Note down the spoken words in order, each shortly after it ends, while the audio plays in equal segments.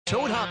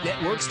Toad Hop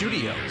Network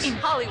Studios. In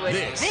Hollywood,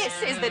 This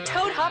is the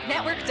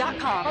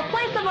ToadHopNetwork.com. A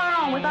place of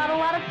our own without a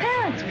lot of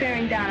parents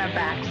peering down our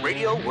backs.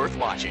 Radio worth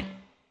watching.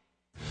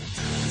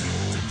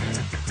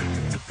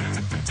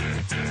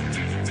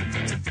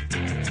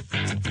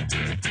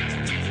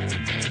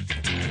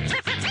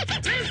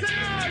 Listen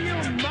all you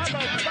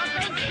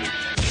motherfuckers!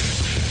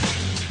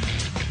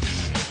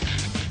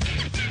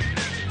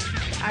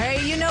 All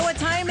right, you know what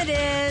time it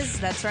is.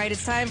 That's right,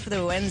 it's time for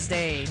the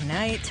Wednesday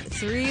night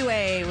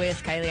three-way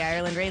with Kylie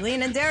Ireland,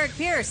 Raylene, and Derek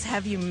Pierce.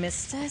 Have you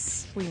missed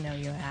us? We know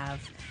you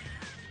have.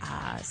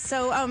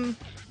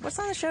 What's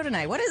on the show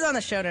tonight? What is on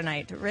the show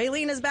tonight?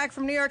 Raylene is back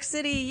from New York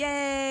City.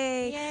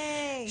 Yay!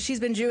 Yay! She's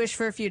been Jewish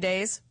for a few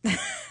days.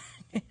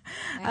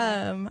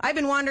 I've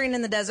been wandering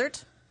in the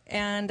desert,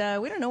 and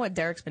we don't know what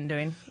Derek's been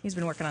doing. He's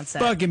been working on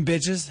set. Fucking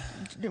bitches.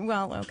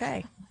 Well,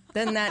 okay.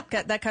 Then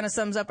that kind of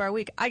sums up our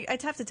week.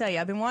 I'd have to tell you,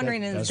 I've been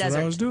wandering in the desert. That's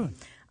what I was doing.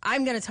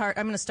 I'm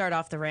gonna start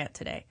off the rant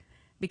today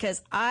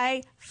because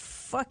I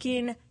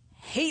fucking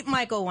hate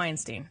Michael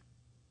Weinstein.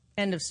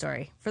 End of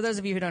story. For those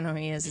of you who don't know who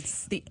he is,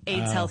 it's the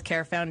AIDS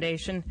Healthcare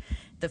Foundation,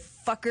 the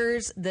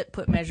fuckers that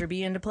put Measure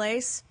B into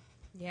place.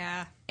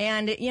 Yeah.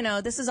 And,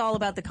 this is all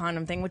about the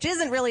condom thing, which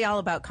isn't really all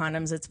about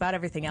condoms. It's about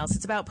everything else.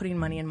 It's about putting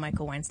money in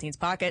Michael Weinstein's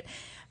pocket.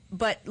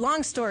 But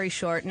long story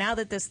short, now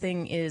that this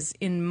thing is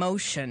in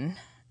motion,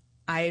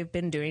 I've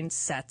been doing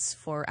sets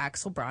for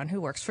Axel Braun,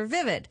 who works for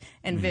Vivid.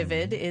 And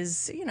Vivid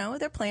is,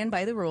 they're playing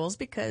by the rules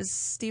because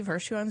Steve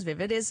Hirsch, who owns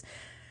Vivid, is,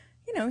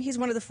 he's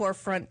one of the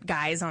forefront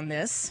guys on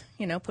this,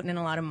 putting in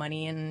a lot of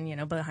money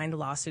and, behind the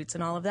lawsuits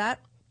and all of that.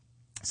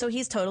 So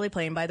he's totally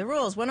playing by the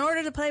rules. Well, in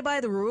order to play by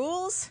the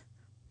rules,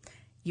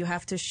 you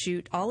have to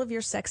shoot all of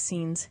your sex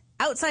scenes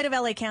outside of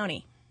LA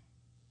County.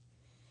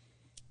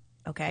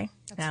 Okay.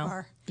 That's now,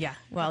 far. Yeah.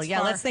 Well, That's yeah,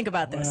 far. let's think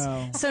about this.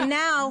 Wow. So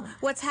now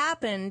what's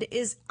happened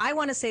is I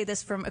want to say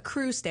this from a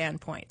crew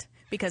standpoint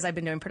because I've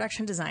been doing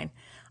production design.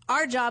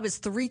 Our job is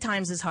 3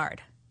 times as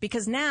hard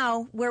because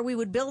now where we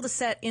would build a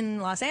set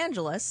in Los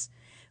Angeles,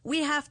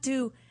 we have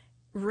to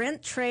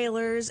rent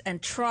trailers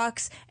and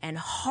trucks and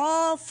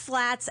haul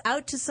flats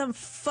out to some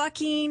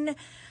fucking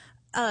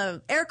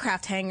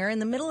aircraft hangar in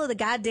the middle of the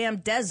goddamn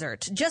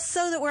desert just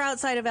so that we're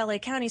outside of LA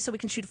County so we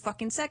can shoot a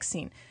fucking sex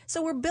scene.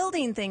 So we're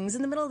building things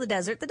in the middle of the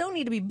desert that don't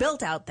need to be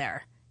built out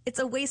there. It's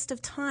a waste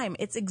of time.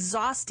 It's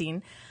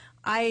exhausting.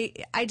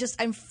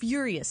 I'm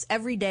furious.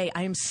 Every day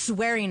I am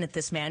swearing at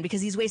this man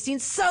because he's wasting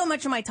so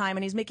much of my time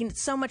and he's making it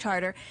so much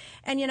harder.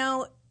 And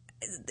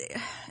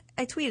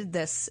I tweeted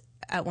this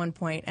at one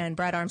point, and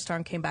Brad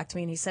Armstrong came back to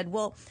me and he said,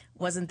 well,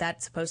 wasn't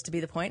that supposed to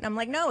be the point? And I'm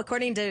like, no,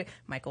 according to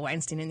Michael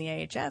Weinstein in the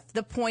AHF,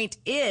 the point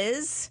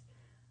is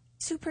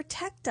to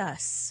protect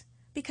us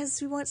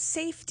because we want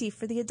safety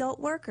for the adult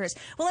workers.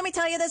 Well, let me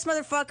tell you this,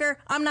 motherfucker,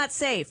 I'm not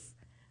safe.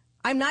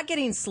 I'm not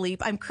getting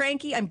sleep. I'm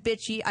cranky. I'm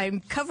bitchy. I'm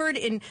covered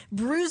in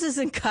bruises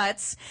and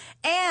cuts.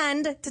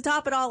 And to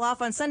top it all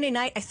off, on Sunday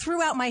night, I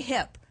threw out my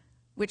hip.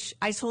 Which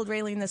I told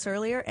Raylene this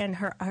earlier, and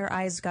her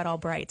eyes got all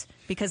bright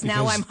because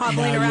now I'm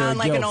hobbling around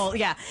like an old,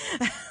 yeah.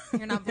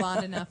 You're not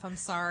blonde enough. I'm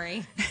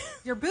sorry.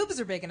 Your boobs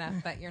are big enough,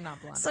 but you're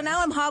not blonde. So enough.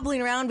 now I'm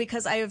hobbling around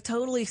because I have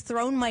totally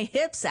thrown my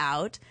hips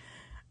out.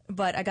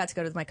 But I got to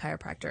go to my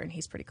chiropractor, and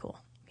he's pretty cool.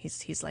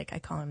 He's like, I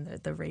call him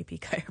the rapey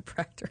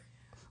chiropractor.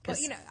 Well,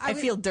 I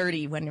feel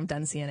dirty when I'm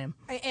done seeing him.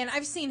 And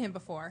I've seen him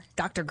before.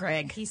 Dr.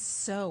 Greg. He's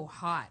so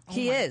hot. Oh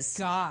He my is.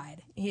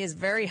 God. He is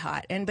very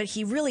hot, but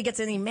he really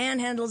gets in. He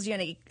manhandles you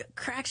and he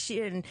cracks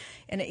you,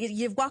 and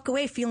you walk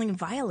away feeling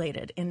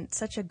violated in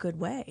such a good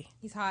way.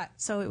 He's hot.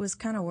 So it was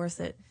kind of worth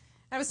it.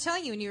 I was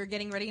telling you when you were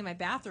getting ready in my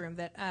bathroom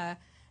that I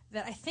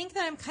think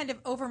that I'm kind of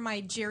over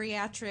my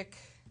geriatric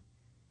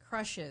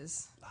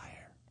crushes.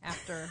 Liar.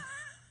 After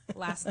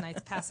last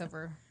night's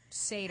Passover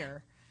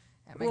Seder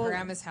at my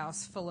grandma's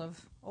house full of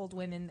old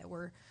women that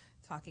were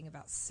talking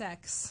about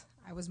sex,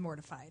 I was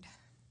mortified.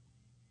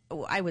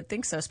 Oh, I would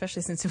think so,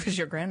 especially since it was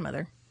your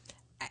grandmother.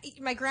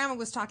 My grandma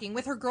was talking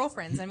with her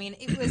girlfriends. I mean,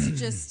 it was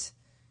just,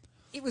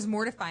 it was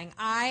mortifying.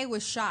 I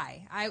was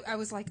shy. I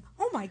was like,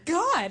 oh my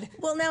God.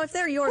 Well, now if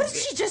they're What did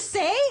she just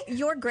say?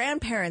 your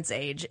grandparents'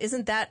 age,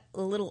 isn't that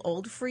a little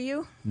old for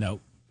you?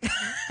 Nope.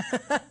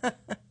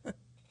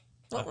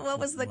 What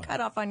was the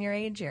cutoff on your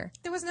age here?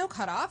 There was no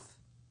cutoff.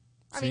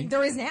 I See? mean,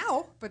 there is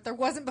now, but there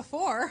wasn't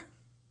before.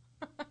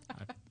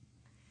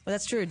 Well,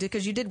 that's true,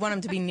 because you did want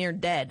them to be near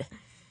dead.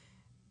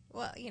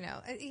 Well,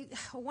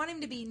 wanting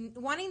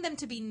them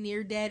to be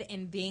near dead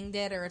and being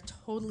dead are a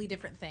totally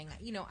different thing.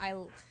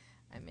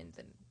 I'm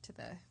into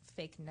the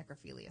fake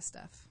necrophilia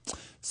stuff.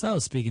 So,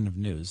 speaking of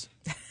news.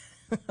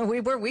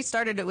 We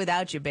started it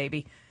without you,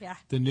 baby. Yeah.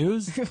 The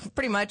news?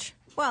 Pretty much.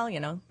 Well,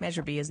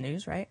 Measure B is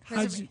news, right?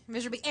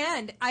 Measure B.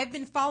 And I've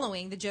been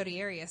following the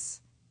Jodi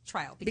Arias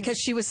trial. Because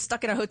she was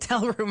stuck in a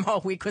hotel room all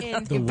week with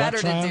nothing what better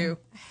trial?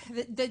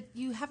 to do.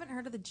 You haven't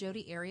heard of the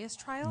Jodi Arias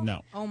trial?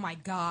 No. Oh, my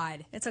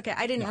God. It's okay.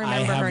 I didn't I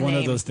remember have her one name.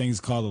 of those things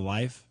called a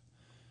life,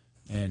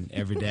 and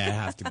every day I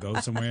have to go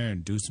somewhere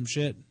and do some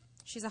shit.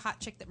 She's a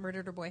hot chick that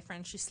murdered her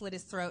boyfriend. She slit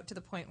his throat to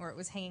the point where it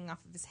was hanging off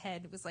of his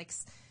head. It was like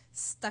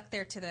stuck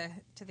there to the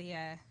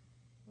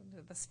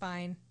the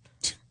spine.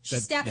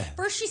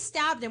 First, she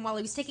stabbed him while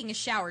he was taking a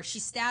shower. She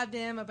stabbed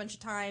him a bunch of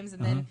times,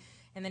 and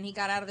then he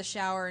got out of the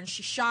shower, and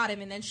she shot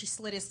him, and then she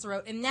slit his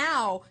throat. And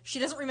now she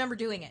doesn't remember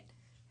doing it.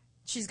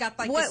 She's got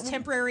this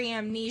temporary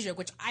amnesia,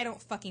 which I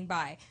don't fucking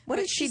buy. What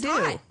did she do?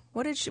 Hot.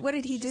 What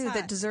did he do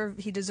that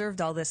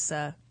deserved all this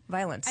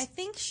violence? I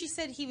think she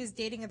said he was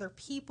dating other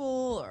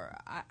people, or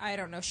I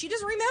don't know. She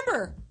doesn't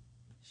remember.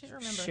 She doesn't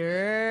remember.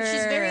 Sure.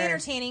 She's very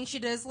entertaining. She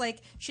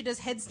does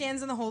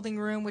headstands in the holding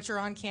room, which are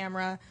on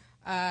camera,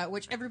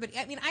 which everybody.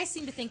 I mean, I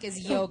seem to think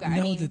is yoga. I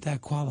know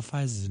that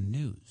qualifies as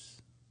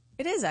news.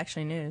 It is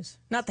actually news.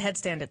 Not the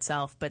headstand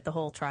itself, but the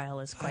whole trial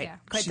is quite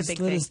the big She thing.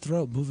 slit his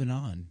throat. Moving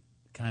on,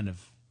 kind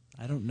of.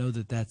 I don't know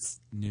that that's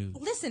news.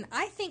 Listen,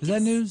 I think is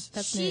that news?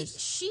 That's news.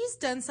 She's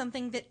done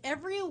something that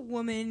every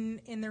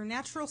woman in their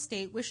natural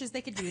state wishes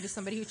they could do to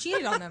somebody who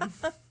cheated on them.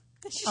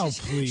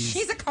 Please!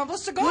 She's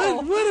accomplished a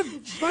goal. What a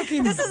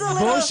fucking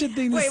bullshit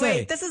thing to say.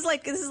 Wait. This is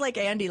like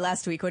Andy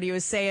last week when he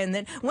was saying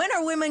that when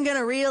are women going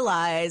to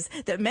realize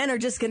that men are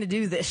just going to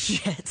do this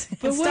shit?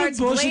 But and what starts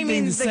a bullshit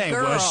blaming thing to the say.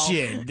 girl Well,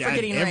 shit. for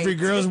getting Every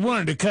raped. girl's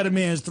wanted to cut a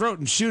man's throat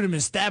and shoot him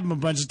and stab him a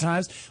bunch of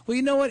times. Well,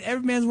 you know what?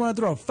 Every man's want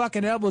to throw a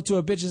fucking elbow to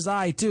a bitch's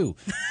eye too.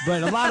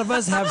 But a lot of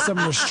us have some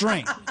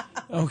restraint.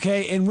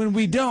 Okay, and when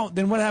we don't,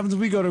 then what happens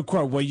when we go to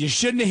court? Well, you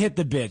shouldn't have hit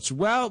the bitch.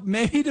 Well,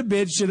 maybe the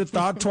bitch should have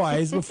thought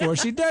twice before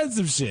she did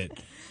some shit.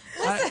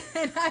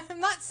 Listen, I'm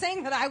not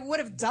saying that I would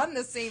have done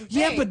the same thing.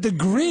 Yeah, but the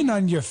grin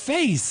on your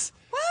face.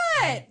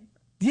 What?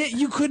 Yeah,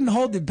 you couldn't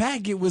hold it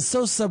back. It was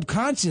so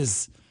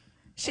subconscious.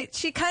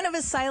 She kind of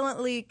is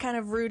silently kind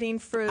of rooting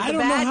for the I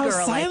don't bad know how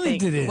girl. silent I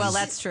think. it is. Well,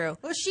 that's true.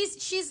 Well,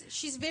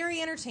 she's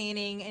very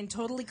entertaining and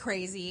totally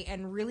crazy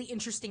and really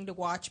interesting to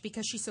watch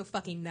because she's so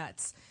fucking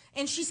nuts.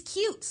 And she's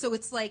cute, so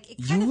it's like it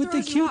kind You of with the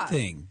throws you cute off.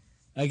 thing.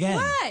 Again.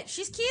 What?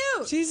 She's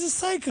cute. She's a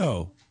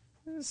psycho.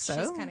 So,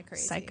 She's kind of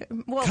crazy.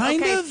 Well,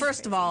 Kind okay, of?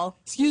 first of all,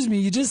 Excuse me,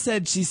 you just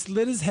said she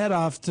slit his head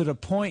off to the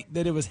point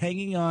that it was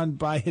hanging on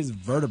by his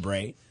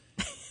vertebrae.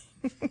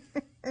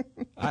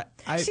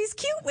 she's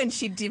cute when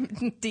she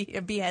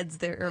beheads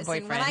her Listen,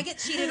 boyfriend. when I get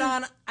cheated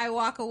on, I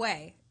walk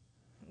away.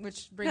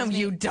 Which brings No, me...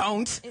 you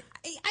don't.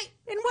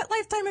 In what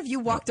lifetime have you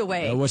walked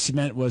away? What she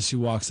meant was she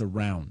walks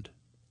around.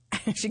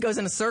 She goes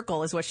in a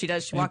circle is what she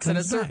does. She And walks in a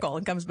comes back. circle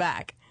and comes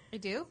back. I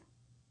do?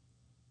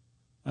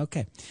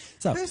 Okay.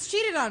 So, Who's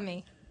cheated on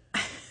me?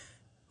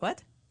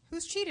 What?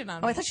 Who's cheated on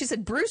Oh, me? I thought she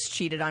said Bruce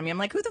cheated on me. I'm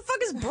like, who the fuck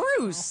is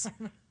Bruce?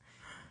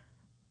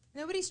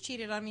 Nobody's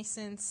cheated on me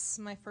since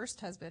my first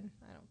husband,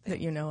 I don't think.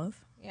 That you know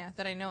of? Yeah,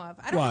 that I know of.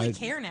 I don't really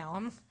care now.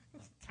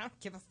 I don't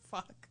give a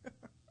fuck.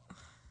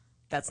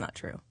 That's not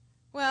true.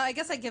 Well, I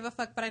guess I give a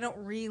fuck, but I don't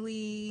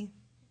really.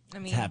 I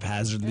mean,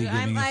 haphazardly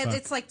giving a fuck.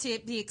 It's like to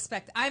be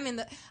expected. I'm in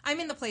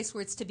the place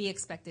where it's to be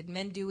expected.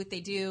 Men do what they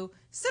do.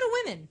 So do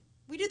women.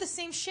 We do the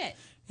same shit.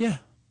 yeah.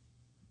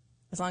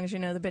 As long as you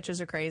know the bitches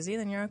are crazy,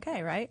 then you're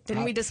okay, right?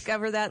 Didn't we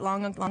discover that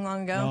long ago?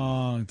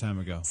 Long time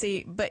ago.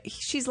 See, but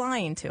she's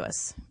lying to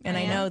us. And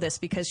I know this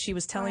because she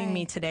was telling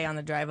me today on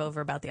the drive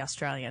over about the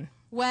Australian.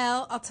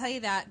 Well, I'll tell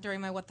you that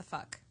during my what the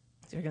fuck.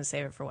 So you're going to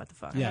save it for what the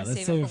fuck. Yeah,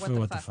 let's save it for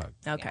what the fuck.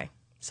 Okay.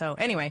 So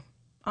anyway,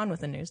 on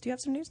with the news. Do you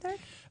have some news, Derek?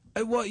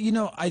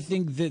 Well, I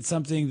think that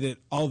something that,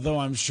 although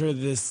I'm sure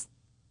this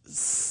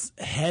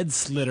head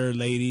slitter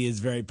lady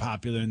is very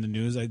popular in the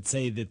news, I'd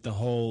say that the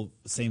whole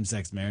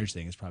same-sex marriage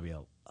thing is probably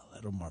a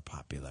little more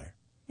popular.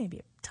 Maybe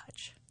a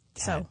touch.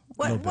 Tad, So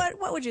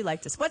what would you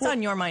like to? What's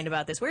on your mind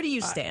about this? Where do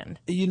you stand?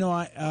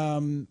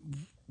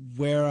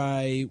 Where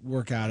I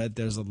work out at,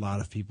 there's a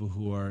lot of people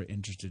who are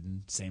interested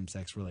in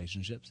same-sex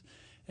relationships,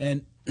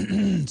 and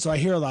so I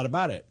hear a lot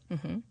about it.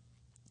 Mm-hmm.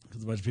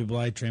 Because a bunch of people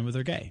I train with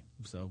are gay,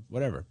 so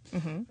whatever.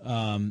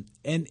 Mm-hmm.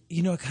 And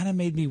it kind of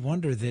made me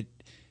wonder that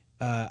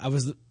I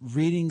was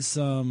reading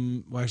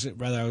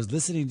I was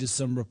listening to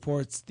some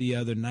reports the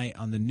other night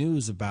on the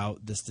news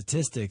about the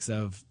statistics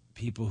of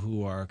people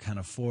who are kind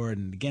of for it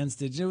and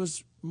against it. It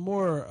was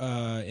more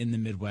in the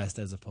Midwest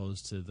as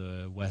opposed to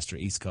the West or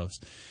East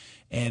Coast.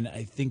 And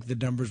I think the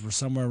numbers were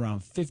somewhere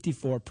around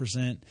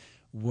 54%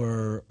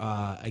 were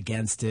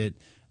against it.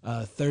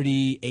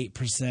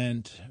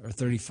 38% or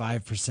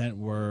 35%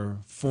 were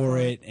for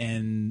it,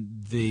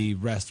 and the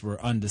rest were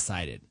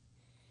undecided.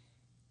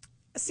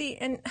 See,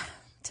 and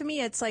to me,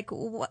 it's like,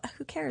 who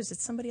cares?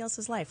 It's somebody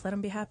else's life. Let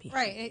them be happy.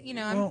 Right.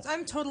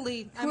 I'm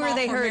totally. Who are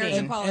they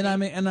hurting?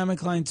 And I'm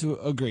inclined to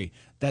agree.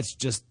 That's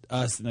just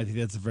us, and I think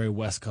that's a very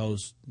West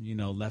Coast,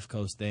 left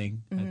coast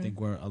thing. Mm-hmm. I think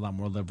we're a lot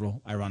more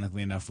liberal.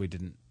 Ironically enough, we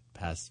didn't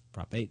pass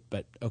Prop 8,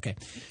 but okay.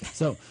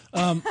 So,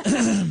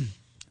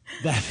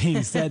 that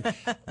being said,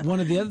 one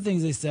of the other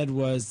things they said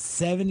was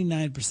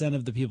 79%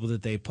 of the people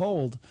that they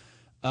polled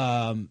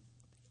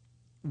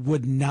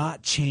would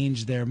not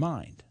change their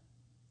mind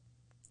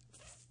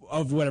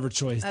of whatever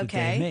choice that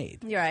they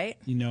made. You're right.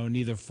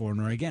 Neither for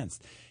nor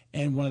against.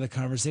 And one of the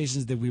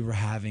conversations that we were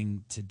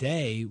having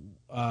today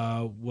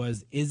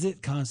was, is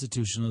it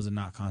constitutional? Is it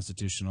not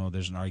constitutional?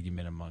 There's an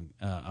argument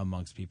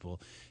amongst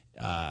people,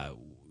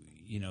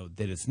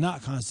 that it's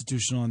not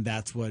constitutional, and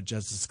that's what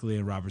Justice Scalia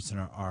and Robertson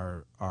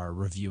are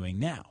reviewing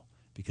now,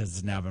 because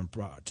it's now been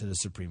brought to the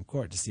Supreme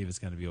Court to see if it's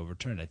going to be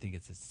overturned. I think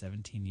it's at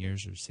 17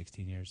 years or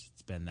 16 years.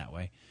 It's been that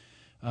way.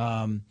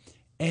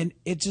 And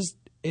it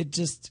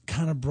just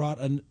kind of brought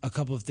a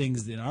couple of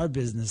things in our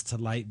business to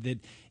light, that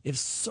if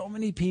so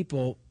many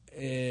people,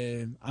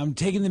 I'm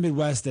taking the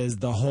Midwest as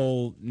the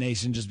whole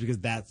nation just because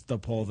that's the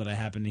poll that I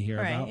happen to hear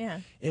about. Yeah.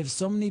 If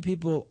so many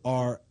people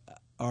are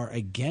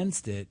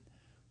against it,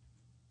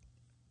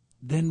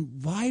 then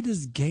why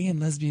does gay and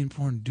lesbian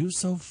porn do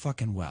so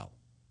fucking well?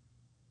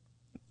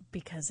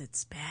 Because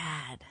it's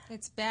bad.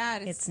 It's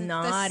bad. It's the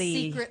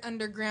naughty. secret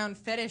underground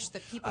fetish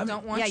that people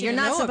don't want Yeah, you you're to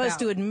not know supposed about.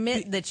 to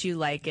admit that you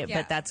like it, Yeah.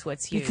 but that's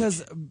what's huge.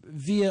 Because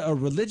via a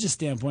religious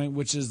standpoint,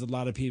 which is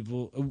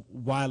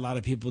why a lot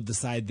of people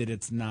decide that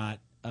it's not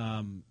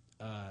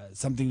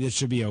something that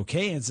should be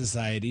okay in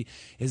society,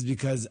 is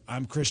because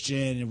I'm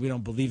Christian and we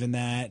don't believe in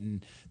that,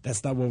 and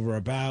that's not what we're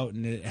about,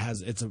 and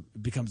it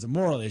becomes a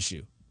moral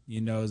issue.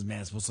 You know, is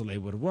man supposed to lay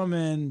with a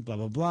woman? Blah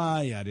blah blah,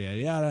 yada yada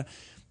yada.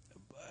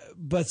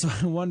 But so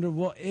I wonder,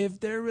 well, if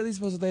they're really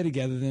supposed to lay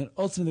together, then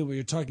ultimately what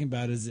you're talking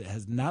about is it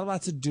has not a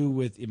lot to do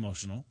with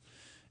emotional.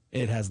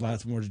 It has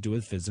lots more to do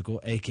with physical,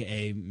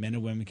 a.k.a. men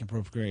and women can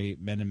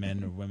procreate, men and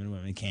men, or women and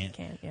women can't.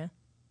 Yeah.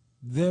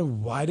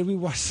 Then why do we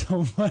watch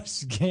so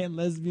much gay and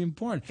lesbian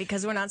porn?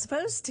 Because we're not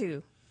supposed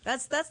to.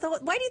 That's the.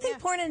 Why do you think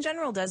porn in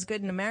general does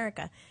good in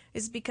America?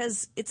 Is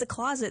because it's a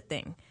closet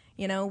thing.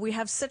 You know, we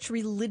have such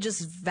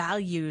religious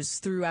values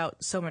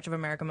throughout so much of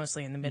America,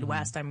 mostly in the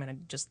Midwest. I'm going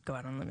to just go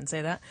out on a limb and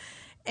say that.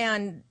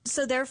 And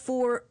so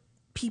therefore,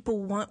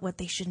 people want what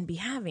they shouldn't be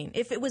having.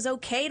 If it was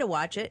okay to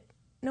watch it,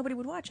 nobody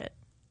would watch it.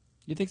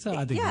 You think so?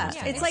 I think Yeah, most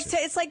it's watch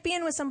like it's like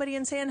being with somebody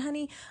and saying,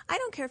 "Honey, I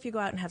don't care if you go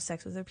out and have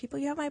sex with other people.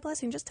 You have my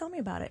blessing. Just tell me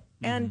about it."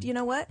 And you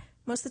know what?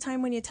 Most of the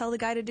time, when you tell the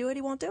guy to do it,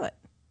 he won't do it.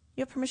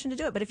 You have permission to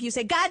do it. But if you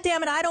say, "God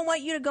damn it, I don't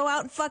want you to go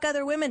out and fuck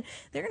other women,"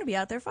 they're going to be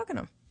out there fucking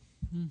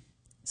them.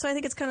 So I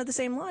think it's kind of the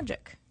same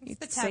logic. You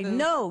the say, taboo.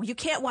 "No, you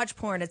can't watch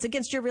porn. It's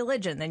against your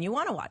religion." Then you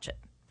want to watch it,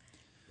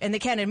 and they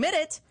can't admit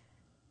it.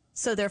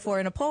 So therefore,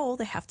 in a poll,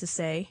 they have to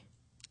say,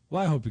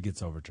 Well, I hope it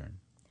gets overturned.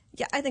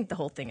 "Yeah, I think the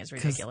whole thing is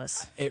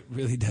ridiculous." It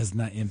really does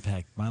not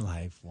impact my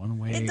life one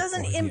way. It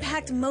doesn't or the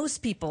impact other. most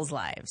people's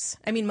lives.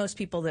 I mean, most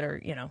people that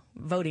are,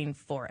 voting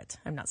for it.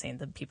 I'm not saying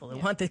the people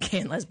that want the gay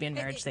and lesbian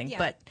marriage thing, yeah.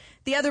 but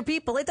the other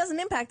people, it doesn't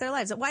impact their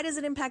lives. Why does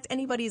it impact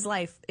anybody's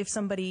life if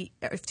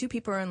two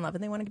people are in love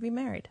and they want to be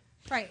married?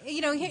 Right.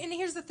 And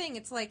here's the thing.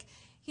 It's like,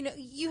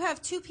 you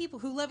have two people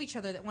who love each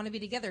other that want to be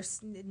together.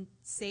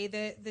 Say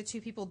that the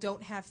two people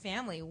don't have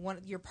family.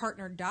 Your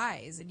partner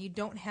dies, and you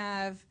don't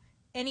have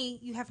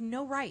you have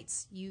no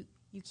rights. You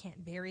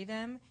can't bury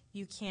them.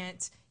 You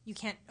can't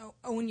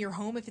own your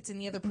home if it's in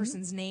the other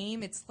person's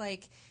name. It's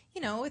like,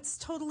 it's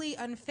totally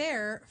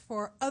unfair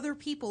for other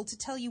people to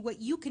tell you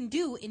what you can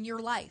do in your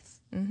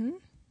life.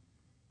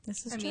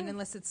 This is I true. mean,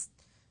 unless it's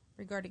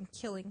regarding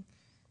killing.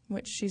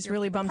 Which she's your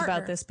really bummed partner.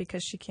 about this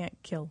because she can't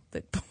kill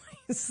the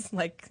boys.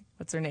 Like,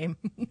 what's her name?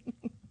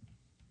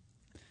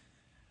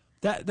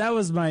 That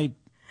was my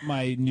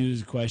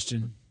news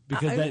question,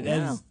 because that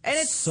know. is And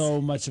it's-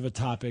 so much of a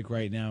topic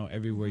right now.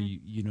 Everywhere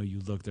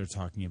you look, they're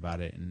talking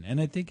about it, and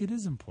I think it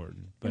is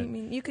important. But I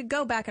mean, you could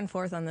go back and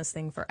forth on this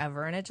thing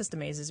forever, and it just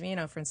amazes me.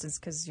 For instance,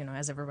 because,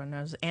 as everyone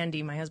knows,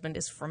 Andy, my husband,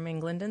 is from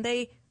England, and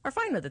they are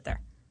fine with it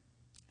there.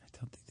 I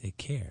don't think they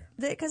care.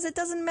 Because it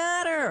doesn't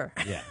matter.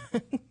 Yeah.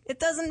 It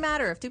doesn't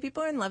matter. If two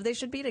people are in love, they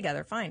should be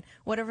together. Fine.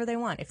 Whatever they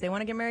want. If they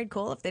want to get married,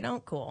 cool. If they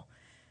don't, cool.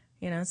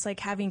 It's like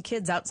having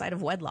kids outside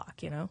of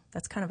wedlock,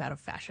 That's kind of out of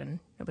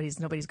fashion.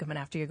 Nobody's coming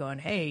after you going,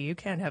 "Hey, you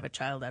can't have a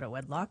child out of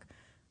wedlock."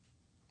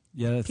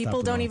 Yeah, that's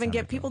People don't even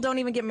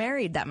get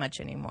married that much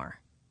anymore.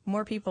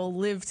 More people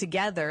live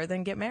together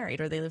than get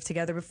married, or they live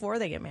together before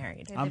they get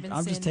married. They live in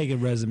I'm just sin.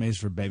 taking resumes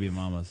for baby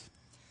mamas.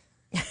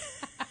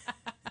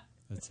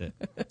 That's it.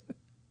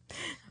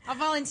 I'll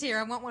volunteer.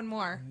 I want one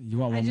more. You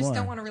want one I just more?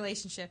 don't want a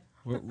relationship.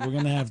 We're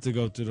gonna have to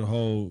go through the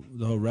whole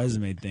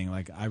resume thing.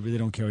 Like, I really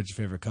don't care what your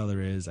favorite color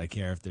is. I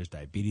care if there's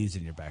diabetes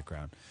in your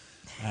background.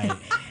 I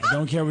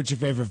don't care what your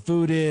favorite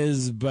food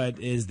is, but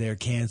is there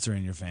cancer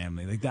in your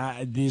family? Like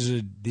that. These are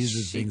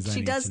things. I She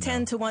need does to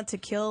tend know. to want to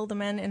kill the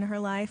men in her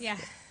life. Yeah.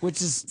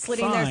 Which is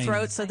Slitting their fine.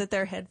 throats so that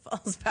their head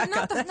falls back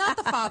on. Not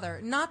the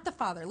father. Not the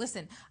father.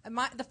 Listen,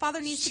 the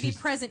father needs to be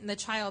present in the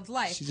child's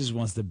life. She just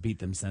wants to beat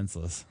them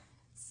senseless.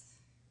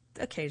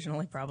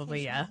 Occasionally,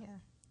 probably, yeah.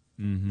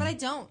 Mm-hmm. But I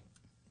don't.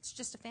 It's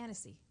just a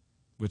fantasy.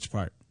 Which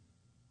part?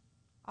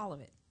 All of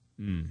it.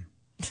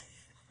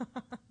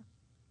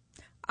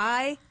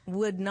 I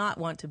would not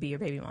want to be your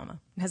baby mama.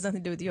 It has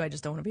nothing to do with you. I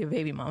just don't want to be a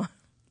baby mama.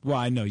 Well,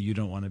 I know you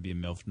don't want to be a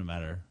MILF no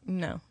matter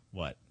No.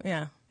 what.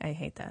 Yeah, I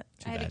hate that.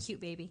 I had a bad.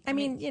 cute baby. I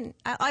mean,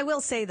 I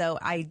will say, though,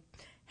 I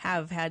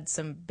have had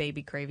some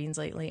baby cravings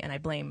lately, and I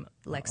blame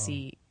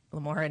Lexi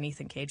Lamore and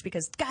Ethan Cage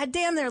because,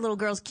 goddamn, their little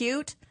girl's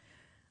cute.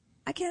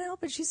 I can't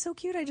help it. She's so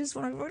cute. I just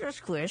want to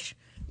squish.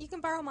 You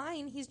can borrow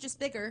mine. He's just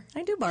bigger.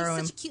 I do borrow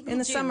him. He's such a cute In the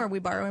little Jew. summer, we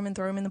borrow him and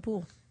throw him in the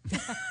pool.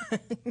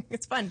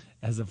 It's fun.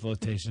 As a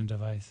flotation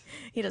device.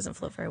 He doesn't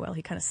float very well.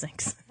 He kind of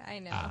sinks. I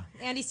know.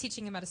 Andy's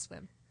teaching him how to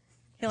swim.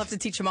 He'll have to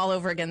teach him all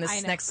over again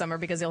this next summer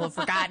because he'll have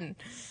forgotten.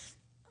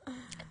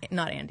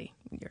 Not Andy,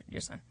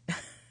 your son.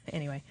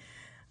 Anyway.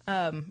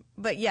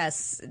 But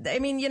yes, I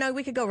mean,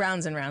 we could go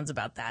rounds and rounds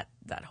about that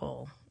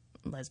whole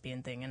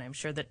lesbian thing. And I'm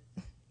sure that,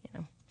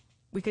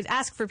 we could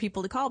ask for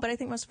people to call, but I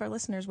think most of our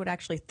listeners would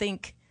actually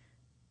think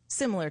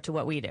similar to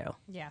what we do.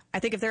 Yeah. I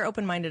think if they're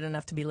open-minded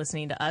enough to be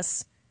listening to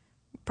us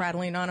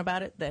prattling on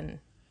about it,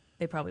 then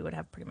they probably would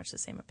have pretty much the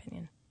same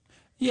opinion.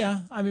 Yeah,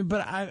 I mean,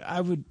 but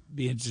I would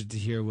be interested to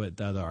hear what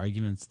the other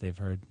arguments they've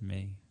heard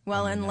may.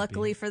 Well, and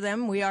luckily for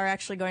them, we are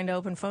actually going to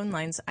open phone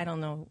lines. I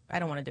don't know. I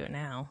don't want to do it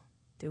now.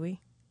 Do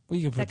we? Well,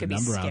 you can put that the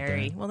could number be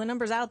scary. out there. Well, the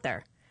number's out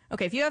there.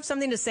 Okay, if you have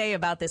something to say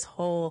about this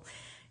whole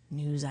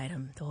news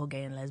item, the whole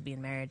gay and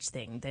lesbian marriage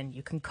thing, then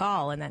you can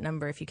call. And that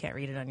number, if you can't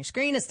read it on your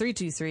screen, is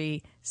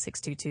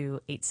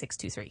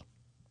 323-622-8623.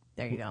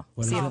 There you go.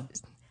 What is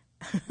it?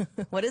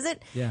 What is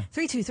it? Yeah.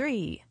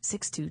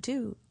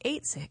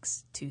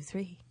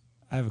 323-622-8623.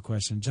 I have a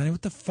question. Johnny,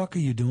 what the fuck are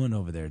you doing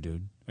over there,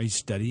 dude? Are you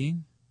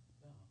studying?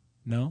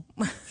 No?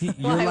 You're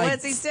Why? like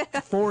What's he doing?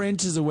 4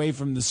 inches away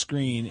from the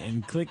screen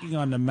and clicking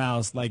on the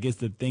mouse like it's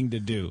the thing to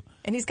do.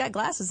 And he's got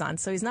glasses on,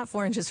 so he's not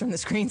 4 inches from the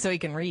screen so he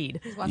can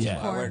read. He's watching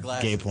porn.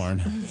 Gay porn.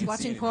 He's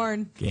watching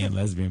porn. Gay and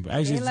lesbian.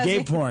 Actually, it's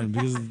gay porn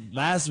because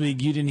last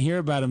week you didn't hear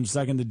about him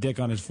sucking the dick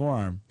on his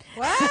forearm.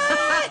 What?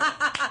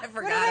 I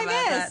forgot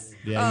about that.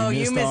 Yeah,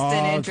 you missed all an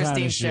kind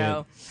interesting of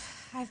show.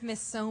 I've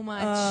missed so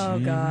much. Oh,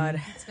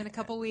 God. It's been a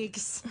couple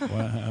weeks.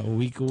 Well, a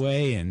week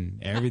away and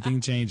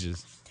everything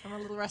changes. I'm a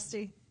little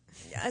rusty.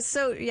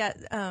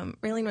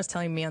 Raylene was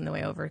telling me on the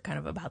way over kind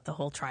of about the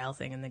whole trial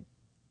thing and the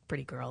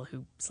pretty girl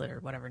who slit her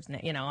whatever,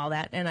 all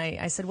that. And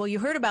I said, well, you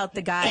heard about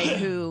the guy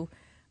who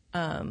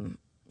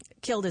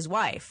killed his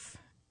wife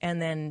and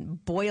then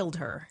boiled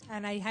her.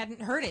 And I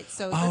hadn't heard it,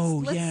 so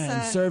let's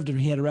and served him.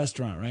 He had a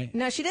restaurant, right?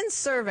 No, she didn't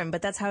serve him,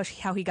 but that's how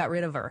he got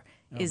rid of her.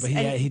 But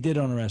he did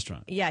own a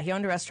restaurant. Yeah, he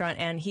owned a restaurant,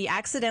 and he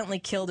accidentally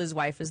killed his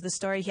wife, is the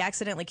story. He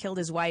accidentally killed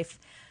his wife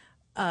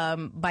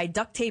by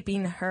duct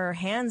taping her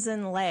hands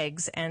and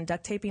legs and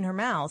duct taping her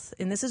mouth.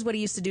 And this is what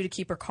he used to do to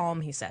keep her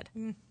calm, he said.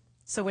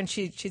 So when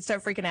she'd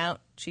start freaking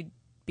out, she'd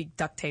be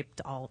duct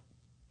taped all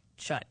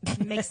shut.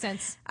 Makes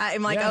sense.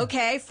 I'm like,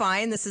 okay,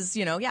 fine. This is,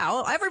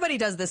 everybody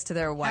does this to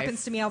their wife.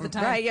 Happens to me all the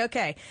time. Right,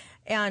 okay.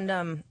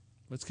 And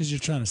it's because you're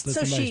trying to slit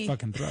somebody's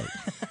fucking throat.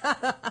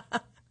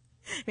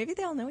 Maybe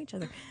they all know each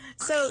other.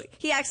 So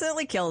he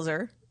accidentally kills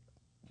her.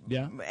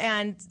 Yeah.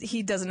 And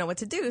he doesn't know what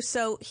to do.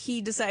 So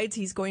he decides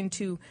he's going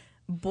to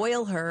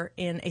boil her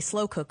in a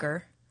slow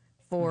cooker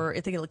for, I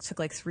think it took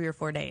like 3 or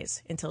 4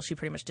 days until she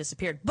pretty much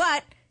disappeared.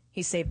 But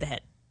he saved the head.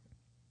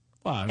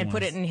 And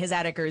put it in his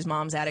attic or his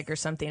mom's attic or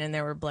something, and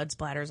there were blood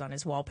splatters on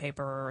his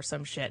wallpaper or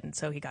some shit, and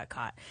so he got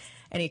caught.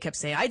 And he kept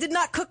saying, I did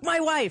not cook my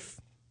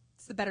wife.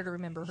 It's the better to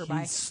remember her He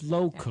by.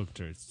 slow cooked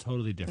her. It's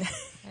totally different.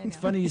 It's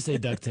funny you say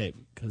duct tape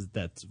because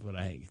that's what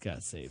I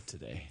got saved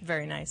today.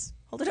 Very nice.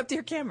 Hold it up to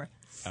your camera.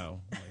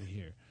 Oh, right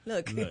here.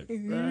 Look. Right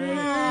there.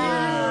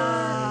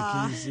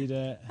 Can you see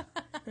that?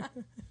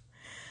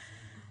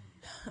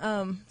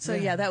 So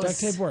yeah, that was...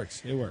 Duct tape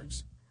works. It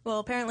works. Well,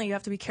 apparently you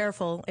have to be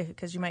careful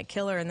because you might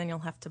kill her and then you'll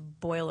have to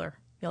boil her.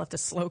 You'll have to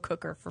slow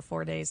cook her for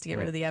 4 days to get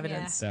rid of the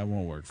evidence. Yeah. That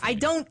won't work for I me.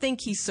 don't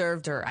think he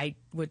served her. I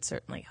would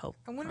certainly hope.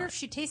 I wonder if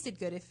she tasted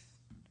good if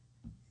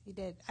he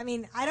did. I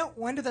mean, I don't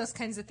wonder those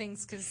kinds of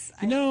things because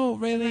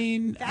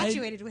Raylene, I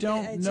infatuated with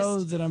don't it.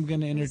 know that I'm going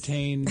to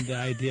entertain the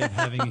idea of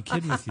having a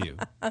kid with you.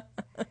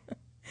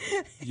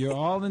 You're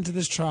all into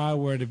this trial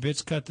where the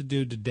bitch cut the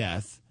dude to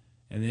death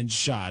and then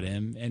shot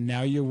him, and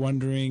now you're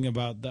wondering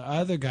about the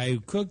other guy who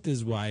cooked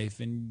his wife,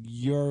 and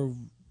your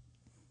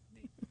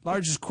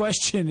largest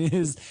question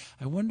is,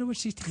 I wonder what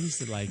she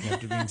tasted like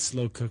after being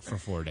slow cooked for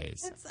 4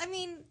 days.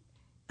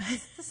 The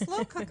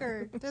slow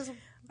cooker does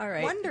All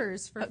right.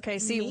 wonders for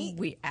meat.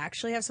 We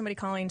actually have somebody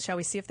calling. Shall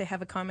we see if they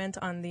have a comment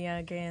on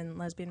the gay and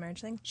lesbian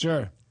marriage thing?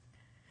 Sure.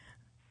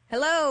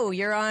 Hello,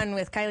 you're on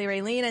with Kylie,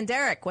 Raylene, and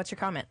Derek. What's your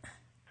comment?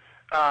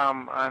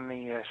 On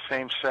the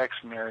same-sex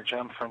marriage,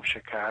 I'm from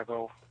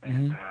Chicago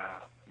and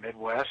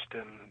Midwest,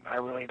 and I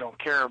really don't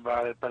care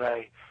about it, but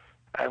I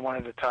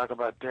wanted to talk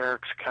about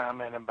Derek's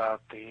comment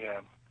about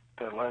the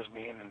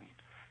lesbian and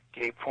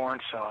gay porn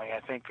selling. I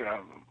think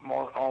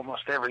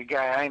almost every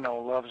guy I know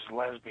loves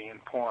lesbian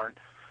porn.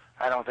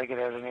 I don't think it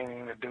has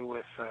anything to do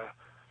with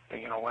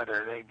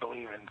whether they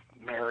believe in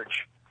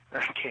marriage,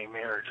 gay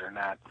marriage or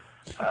not.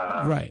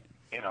 Right.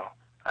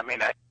 I mean,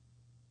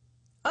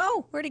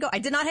 Oh, where'd he go? I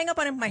did not hang up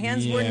on him. My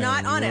hands were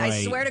not on it.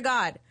 I swear to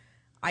God.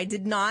 I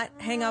did not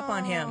hang up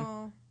on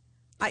him.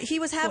 He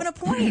was having a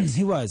point.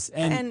 He was.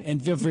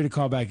 And feel free to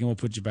call back and we'll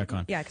put you back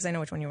on. Yeah, because I know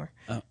which one you were.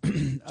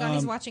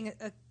 Johnny's watching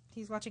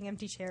he's watching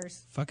Empty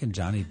Chairs. Fucking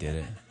Johnny did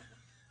it.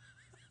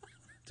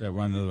 Sorry,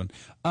 we're on another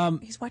one.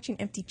 He's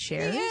watching Empty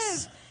Chairs? He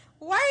is.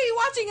 Why are you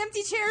watching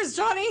Empty Chairs,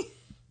 Johnny?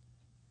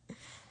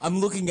 I'm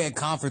looking at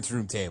conference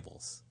room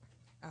tables.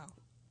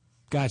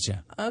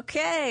 Gotcha.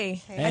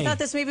 Okay. Hey. I thought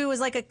this maybe was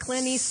like a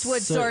Clint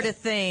Eastwood sort of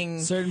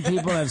thing. Certain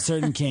people have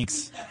certain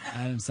kinks.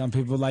 And some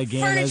people like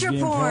gay and Furniture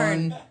lesbian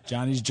porn.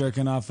 Johnny's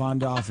jerking off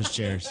onto office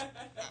chairs.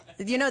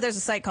 You know, there's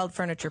a site called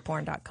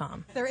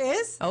FurniturePorn.com. There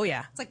is? Oh,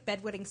 yeah. It's like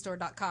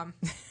bedwettingstore.com.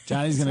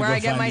 Johnny's going to where go I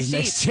get find my his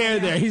next sheets. chair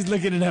there. He's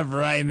looking it up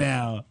right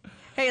now.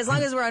 Hey, as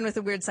long as we're on with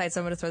the weird sites,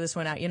 I'm going to throw this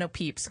one out. You know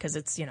Peeps, because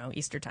it's,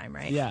 Easter time,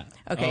 right? Yeah.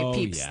 Okay, Oh,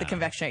 Peeps, yeah. the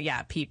confectionery.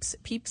 Yeah, Peeps.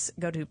 Peeps,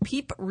 go to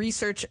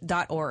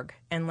peepresearch.org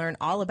and learn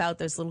all about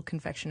those little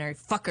confectionery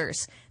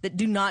fuckers that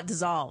do not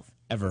dissolve.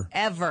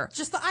 Ever.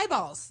 Just the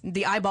eyeballs.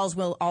 The eyeballs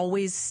will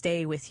always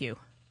stay with you.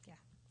 Yeah.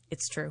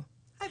 It's true.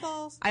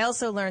 Eyeballs. I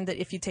also learned that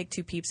if you take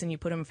two Peeps and you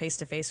put them face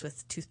to face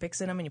with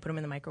toothpicks in them and you put them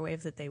in the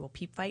microwave, that they will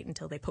peep fight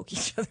until they poke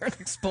each other and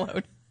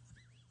explode.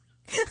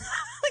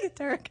 Look at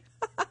Derek.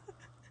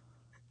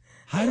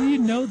 How do you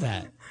know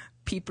that?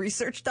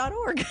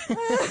 Peepresearch.org.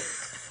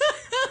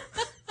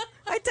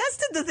 I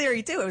tested the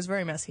theory too. It was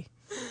very messy.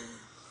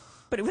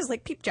 But it was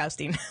like peep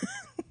jousting.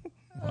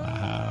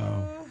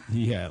 Wow.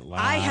 Yeah,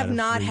 I have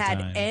not free had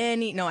time.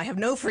 any. No, I have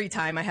no free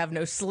time. I have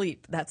no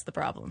sleep. That's the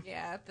problem.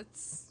 Yeah,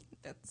 that's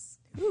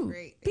Ooh,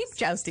 great. peep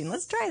jousting.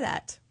 Let's try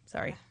that.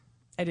 Sorry,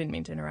 I didn't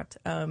mean to interrupt.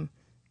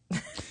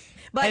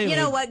 But Anyway.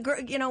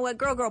 you know what?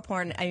 Girl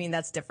porn. I mean,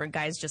 that's different.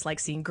 Guys just like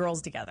seeing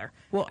girls together.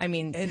 Well, I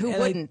mean, and- who and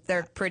wouldn't?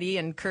 They're pretty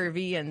and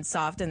curvy and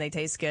soft, and they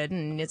taste good,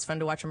 and it's fun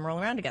to watch them roll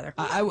around together.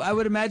 I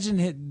would imagine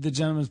the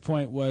gentleman's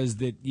point was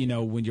that,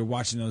 when you're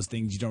watching those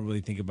things, you don't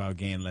really think about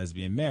gay and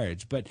lesbian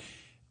marriage. But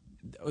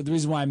the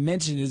reason why I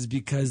mention it is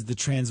because the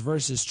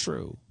transverse is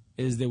true,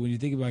 is that when you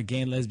think about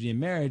gay and lesbian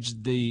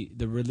marriage, the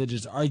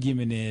religious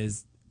argument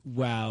is,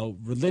 well,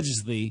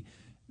 religiously,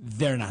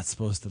 they're not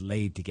supposed to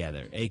lay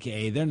together,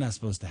 a.k.a. they're not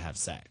supposed to have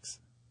sex.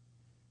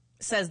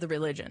 Says the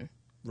religion.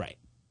 Right.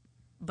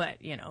 But,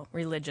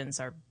 religions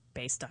are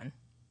based on.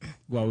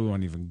 Well, we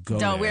won't even go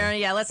Don't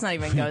there. let's not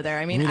even go there.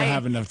 I mean, we don't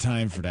have enough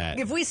time for that.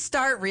 if we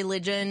start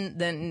religion,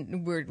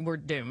 then we're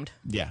doomed.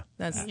 Yeah.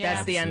 That's the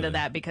Absolutely. end of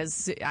that,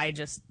 because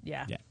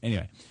yeah.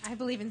 Anyway, I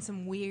believe in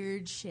some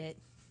weird shit.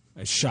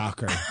 a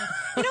shocker.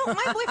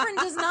 My boyfriend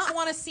does not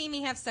want to see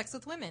me have sex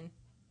with women.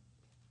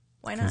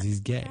 Why not? Because he's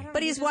gay.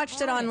 But he's He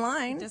watched it doesn't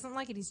online. He doesn't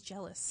like it. He's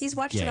jealous. He's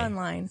watched it Gay.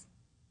 online.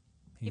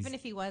 Even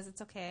if he was,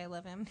 it's okay. I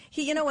love him.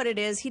 You know what it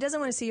is? He doesn't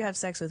want to see you have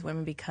sex with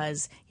women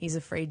because he's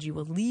afraid you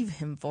will leave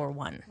him for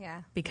one.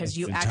 Yeah. Because It's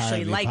you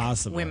actually entirely like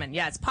possible. women.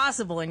 Yeah, it's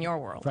possible in your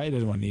world. Probably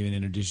doesn't want to even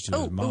introduce you to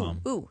his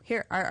mom. Ooh.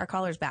 Here, our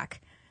caller's back.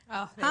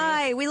 Oh, there he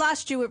Hi, is. we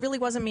lost you. It really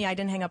wasn't me. I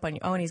didn't hang up on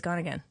you. Oh, and he's gone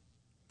again.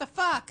 The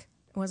fuck?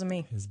 It wasn't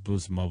me. His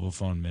Boost mobile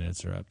phone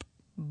minutes are up.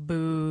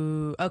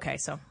 Boo. Okay,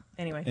 so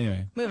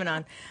anyway. Moving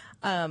on.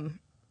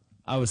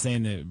 I was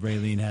saying that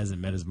Raylene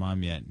hasn't met his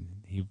mom yet.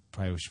 She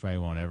probably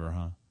won't ever,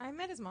 huh? I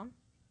met his mom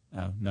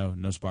Oh,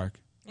 no spark.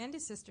 and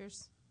his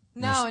sisters.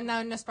 No spark.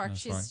 no spark.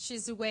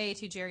 She's way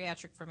too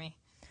geriatric for me.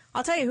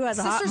 I'll tell you who has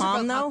a hot Sisters are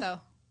mom, both though. hot,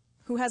 though.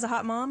 Who has a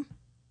hot mom?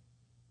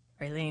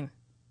 Raylene.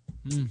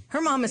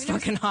 Her mom is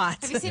fucking hot.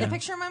 Have you seen a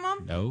picture of my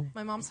mom? No.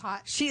 My mom's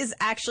hot. She is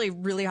actually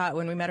really hot.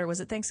 When we met her, was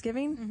it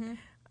Thanksgiving? Mm-hmm.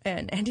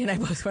 And Andy and I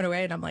both went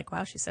away, and I'm like,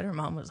 wow, she said her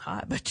mom was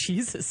hot, but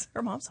Jesus,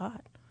 her mom's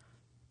hot.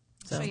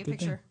 I'll show you a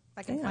picture if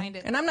I can Yeah. find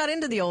it. And I'm not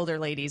into the older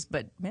ladies,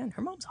 but man,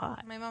 her mom's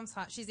hot. My mom's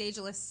hot. She's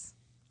ageless.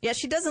 Yeah,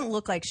 she doesn't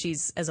look like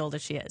she's as old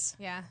as she is,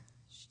 Yeah.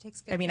 She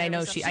takes good I mean, care I of know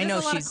herself. she- She I does know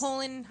a lot she's- of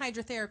colon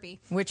hydrotherapy.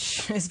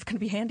 which is going to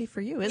be handy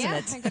for you, isn't yeah,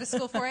 it? I go to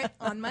school for it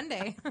on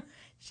Monday.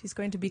 She's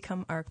going to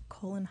become our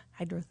colon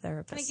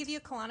hydrotherapist. Can I give you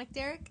a colonic,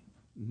 Derek?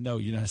 No,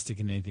 you're not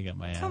sticking anything up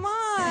my ass. Come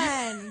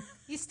on.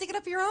 You stick it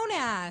up your own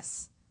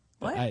ass.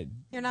 What?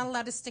 You're not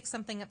allowed to stick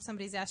something up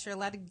somebody's ass. You're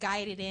allowed to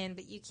guide it in,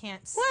 but you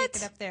can't What?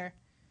 stick it up there.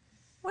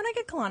 When I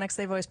get colonics,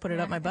 they've always put it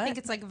up my butt. I think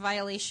it's like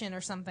violation or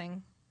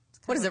something. It's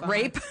kind What is of it, a bummer.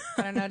 rape?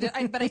 I don't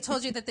know. But I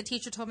told you that the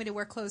teacher told me to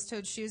wear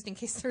closed-toed shoes in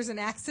case there's an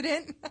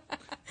accident.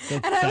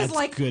 And I was That's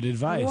like, good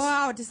advice.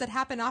 wow, does that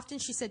happen often?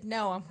 She said,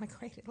 no. I'm like,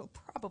 great, it'll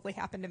probably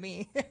happen to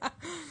me.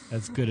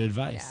 That's good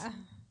advice.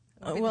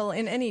 Yeah. Well,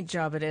 in any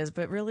job it is,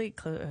 but really,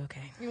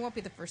 okay. It won't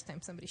be the first time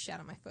somebody shat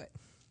on my foot.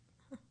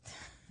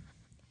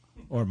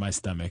 Or my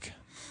stomach.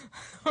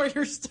 Or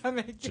your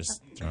stomach.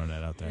 Just throwing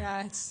that out there.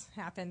 Yeah, it's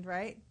happened,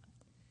 right?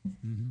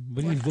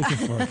 What are you looking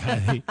for,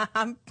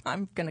 Kylie?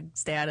 I'm gonna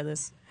stay out of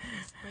this.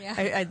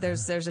 Yeah.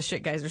 There's a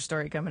shit geyser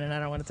story coming, and I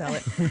don't want to tell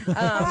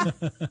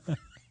it.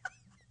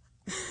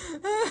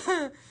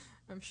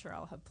 I'm sure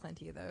I'll have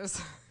plenty of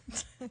those.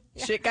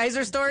 Shit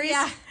geyser stories?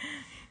 Yeah.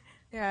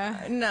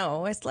 Yeah.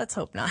 No, let's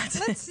hope not.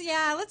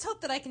 Let's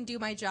hope that I can do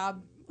my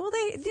job. Well,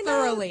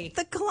 Thoroughly.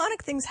 The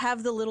colonic things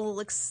have the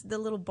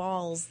little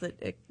balls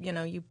that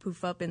you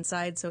poof up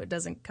inside, so it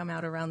doesn't come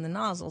out around the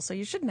nozzle. So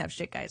you shouldn't have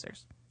shit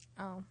geysers.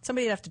 Oh.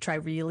 Somebody'd have to try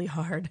really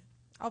hard.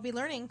 I'll be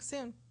learning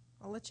soon.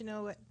 I'll let you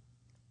know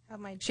how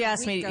my She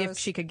asked me week goes. if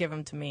she could give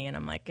them to me, and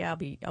I'm like, yeah, I'll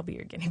be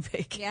your guinea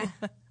pig. Yeah.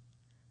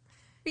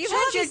 You've She'll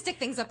had let me your stick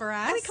things up her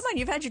ass. I mean, come on,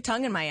 you've had your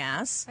tongue in my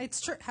ass. It's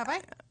true. Have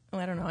I? Oh,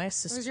 I don't know. I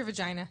just Where's your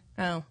vagina?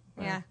 oh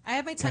Yeah. I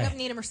had my tongue up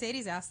Nina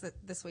Mercedes' ass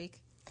this week.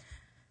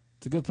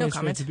 It's a good place for it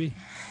comment. to be.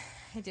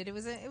 I did. It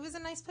was a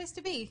nice place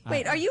to be.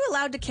 Wait, are you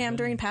allowed to cam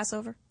during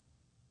Passover?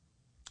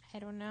 I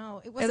don't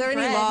know. It Are wasn't there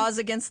bread. any laws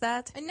against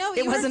that? No,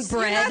 it wasn't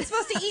bread. You're not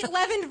supposed to eat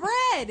leavened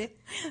bread.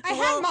 I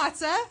had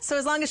matzah. So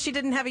as long as she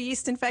didn't have a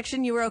yeast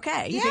infection, you were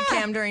okay. You could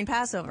cam during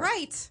Passover.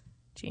 Right.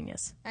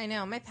 Genius. I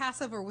know. My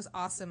Passover was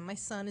awesome. My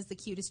son is the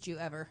cutest Jew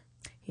ever.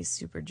 He's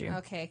super Jew.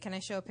 Okay, can I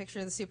show a picture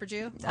of the super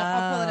Jew?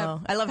 I'll pull it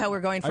up. I love how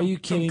we're going from, Are you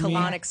kidding me?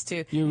 colonics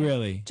to... You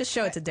really? Just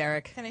show it to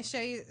Derek. Can I show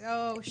you?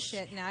 Oh,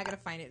 shit. Now I gotta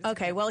find it.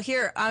 Okay, well,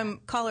 here,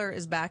 caller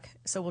is back,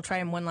 so we'll try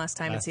him one last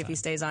time and see if he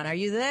stays on. Are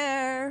you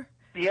there?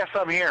 Yes,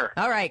 I'm here.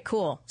 All right,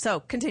 cool.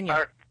 So, continue.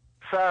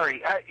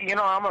 Sorry.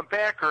 I'm a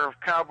backer of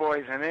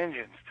Cowboys and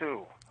Indians,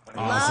 too.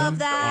 Awesome. Love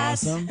that.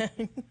 Awesome.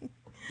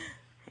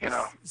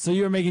 So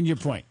you were making your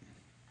point.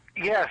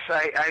 Yes,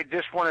 I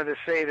just wanted to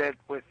say that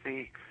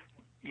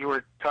you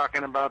were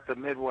talking about the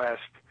Midwest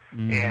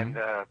and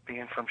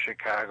being from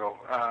Chicago.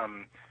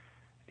 I'm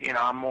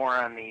more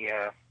on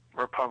the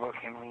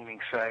Republican-leaning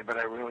side, but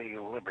I really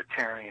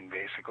libertarian,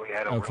 basically.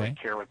 I don't really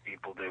care what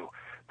people do.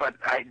 But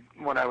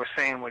when I was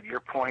saying with your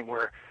point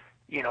where,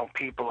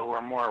 people who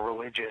are more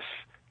religious,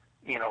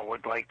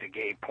 would like the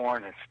gay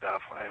porn and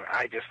stuff,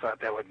 I just thought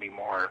that would be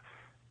more,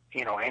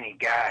 any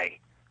guy,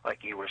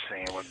 like you were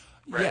saying, would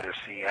rather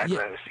see. I'd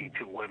rather see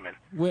two women.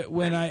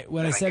 When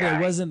I said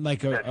it wasn't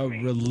like a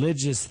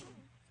religious,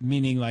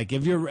 meaning like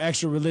if you're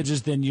extra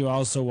religious, then you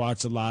also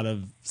watch a lot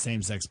of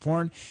same-sex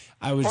porn.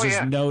 I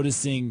was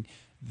noticing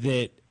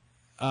that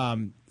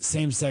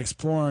same-sex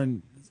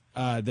porn,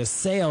 the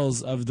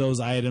sales of those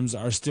items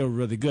are still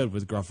really good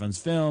with Girlfriends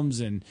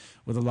Films and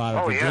with a lot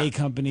of the gay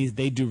companies.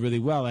 They do really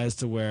well, as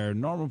to where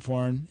normal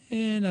porn,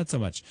 not so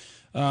much.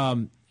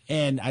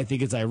 And I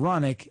think it's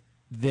ironic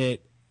that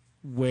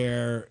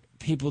where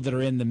people that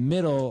are in the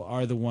middle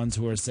are the ones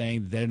who are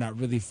saying they're not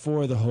really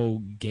for the whole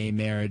gay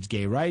marriage,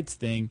 gay rights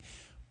thing,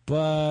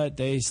 but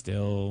they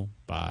still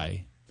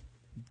buy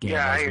gay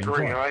I lesbian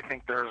agree. porn. I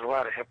think there's a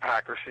lot of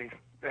hypocrisy.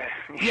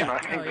 I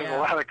think there's a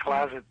lot of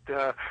closet.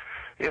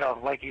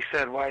 Like you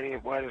said, why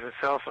does it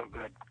sell so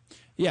good?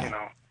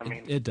 Yeah,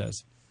 it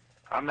does.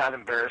 I'm not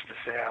embarrassed to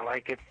say I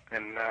like it,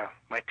 and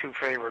my two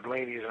favorite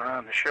ladies are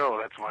on the show.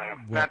 That's why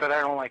not that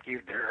I don't like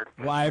you, Derek.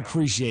 Well, I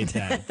appreciate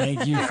that.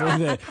 Thank you for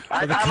the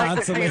I'd like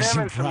to see them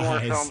consolation in some more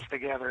prize. films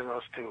together.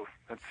 Those two.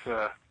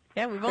 That's.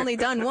 Yeah, we've only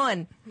done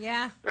one.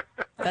 Yeah.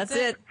 That's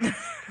it.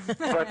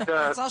 But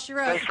That's all she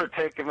wrote. Thanks for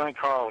taking my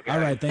call, guys.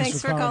 All right, thanks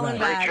for calling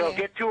back. Great show.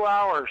 Get 2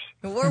 hours.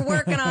 We're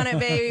working on it,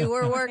 baby.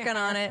 We're working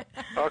on it.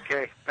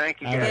 Okay. Thank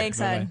you, All guys. right, Thanks,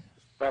 hon.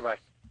 Bye-bye.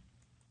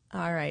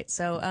 All right,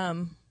 so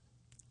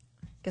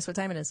guess what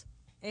time it is?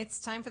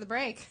 It's time for the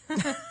break.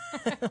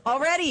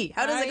 Already?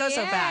 How does it go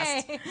so Yay.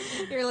 fast?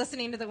 You're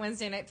listening to the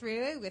Wednesday Night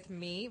Freeway with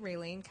me,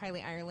 Raylene,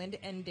 Kylie Ireland,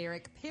 and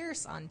Derek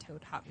Pierce on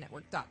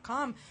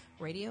ToadHopNetwork.com.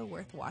 Radio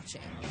worth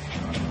watching.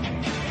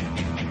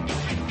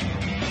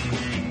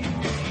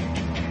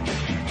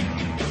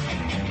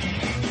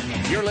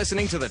 You're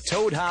listening to the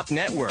Toad Hop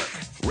Network.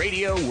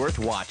 Radio worth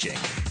watching.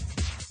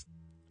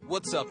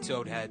 What's up,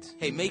 Toadheads?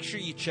 Hey, make sure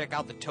you check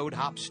out the Toad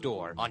Hop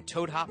store on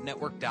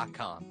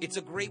ToadHopNetwork.com. It's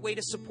a great way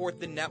to support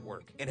the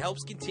network. It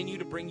helps continue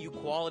to bring you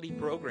quality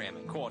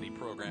programming. Quality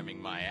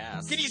programming, my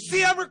ass. Can you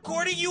see I'm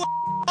recording you?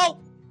 Oh!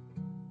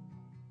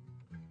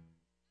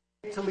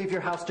 To leave your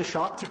house to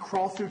shop, to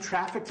crawl through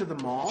traffic to the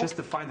mall, just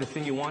to find the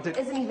thing you wanted.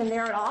 Isn't even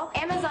there at all.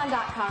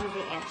 Amazon.com is the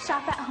answer.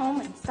 Shop at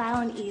home in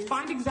style and ease.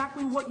 Find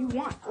exactly what you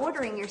want.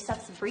 Ordering your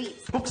stuff's a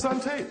breeze. Books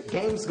on tape,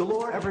 games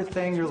galore,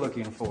 everything you're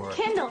looking for.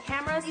 Kindle,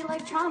 cameras,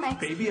 electronics.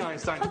 Baby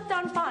Einstein. Hooked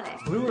on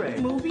phonics. Blu-ray.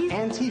 Movies.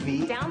 And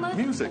TV. Download.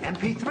 Music.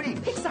 MP3.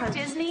 Pixar.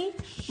 Disney.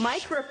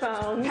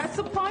 Microphones. Pet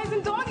supplies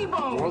and doggy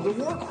bones. World of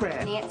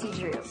Warcraft. Nancy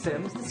Drew.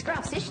 Sims. The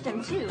Scruff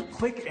System too.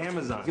 Click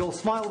Amazon. You'll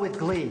smile with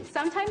glee.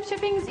 Sometimes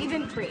shipping's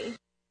even free.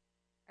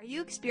 Are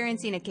you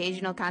experiencing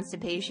occasional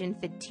constipation,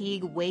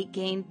 fatigue, weight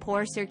gain,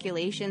 poor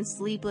circulation,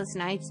 sleepless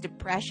nights,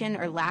 depression,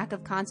 or lack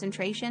of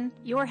concentration?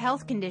 Your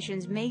health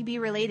conditions may be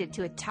related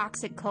to a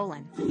toxic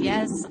colon.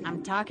 Yes,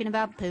 I'm talking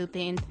about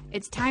pooping.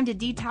 It's time to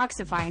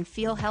detoxify and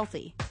feel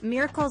healthy.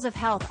 Miracles of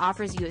Health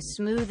offers you a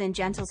smooth and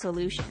gentle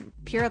solution.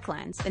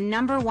 PuraCleanse, the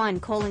 #1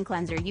 colon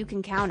cleanser you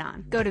can count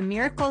on. Go to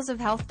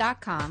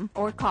miraclesofhealth.com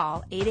or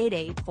call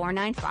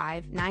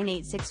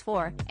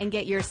 888-495-9864 and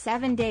get your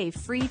 7-day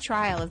free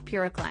trial of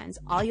PuraCleanse.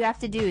 All you have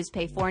to do is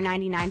pay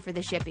 $4.99 for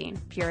the shipping.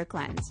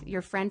 PuraCleanse,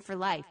 your friend for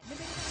life.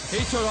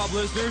 Hey, Toad Hop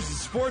listeners, the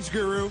Sports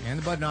Guru and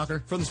the Bud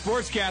Knocker from the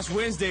Sportscast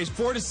Wednesdays,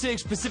 4 to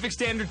 6 Pacific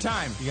Standard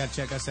Time. You gotta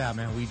check us out,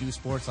 man. We do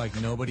sports like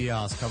nobody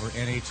else. Cover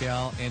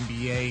NHL,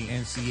 NBA,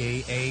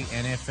 NCAA,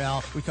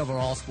 NFL. We cover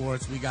all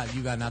sports. You got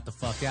Not the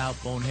Fuck Out,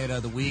 Bonehead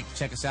of the Week.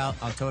 Check us out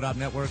on Toad Hop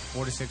Network,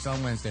 4 to 6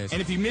 on Wednesdays.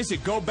 And if you miss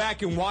it, go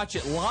back and watch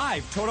it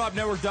live,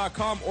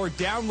 ToadHopNetwork.com, or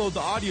download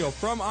the audio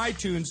from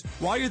iTunes.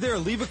 While you're there,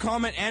 leave a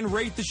comment and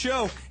rate the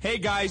show. Hey,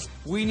 guys,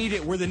 we need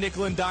it. We're the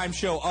nickel and dime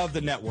show of the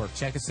network.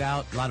 Check us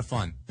out. A lot of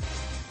fun.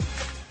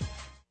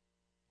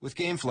 With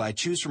GameFly,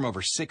 choose from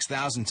over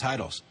 6,000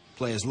 titles.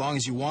 Play as long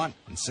as you want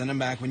and send them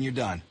back when you're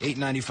done.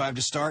 $8.95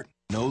 to start,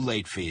 no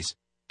late fees.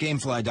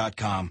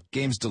 Gamefly.com.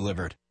 Games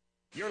delivered.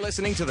 You're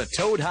listening to the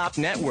Toad Hop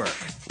Network.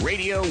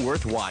 Radio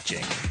worth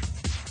watching.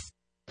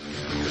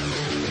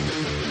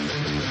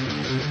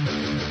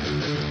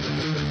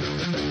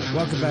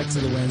 Welcome back to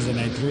the Wednesday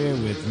Night Three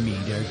with me,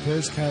 Derek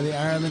Pierce, Kylie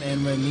Ireland,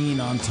 and Raylene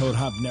on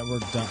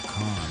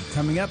ToadHopNetwork.com.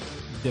 Coming up,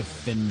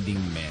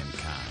 Defending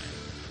Mankind.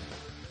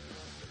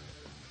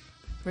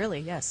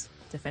 Really? Yes.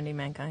 Defending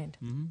Mankind.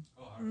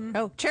 Mm-hmm.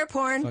 Oh, chair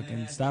porn.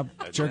 Fucking stop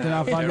jerking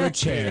off onto a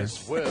chair.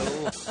 Will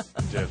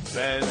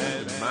defend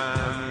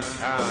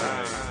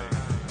mankind.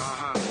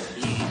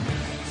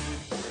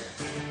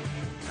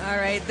 All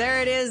right,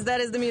 there it is.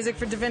 That is the music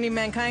for Defending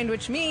Mankind,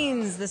 which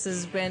means this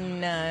is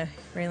when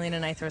Raylene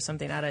and I throw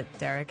something out at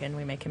Derek and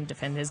we make him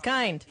defend his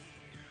kind.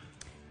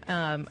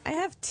 I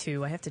have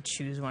two. I have to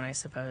choose one, I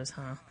suppose,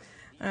 huh?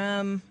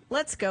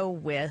 Let's go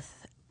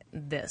with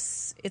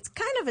this. It's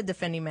kind of a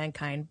Defending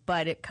Mankind,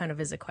 but it kind of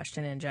is a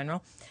question in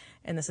general.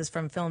 And this is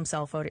from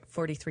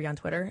FilmCell43 on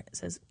Twitter. It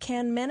says,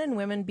 can men and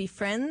women be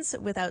friends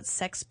without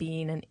sex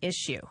being an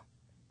issue?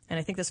 And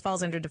I think this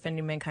falls under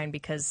Defending Mankind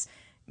because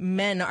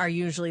men are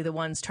usually the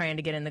ones trying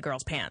to get in the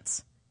girl's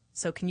pants.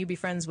 So can you be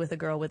friends with a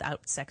girl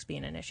without sex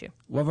being an issue?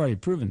 Well, I've already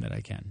proven that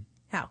I can.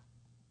 How?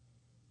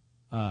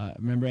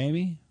 Remember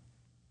Amy?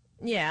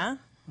 Yeah.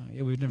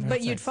 Yeah, we've never had But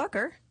sex. you'd fuck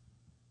her.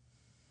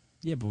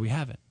 Yeah, but we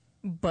haven't.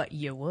 But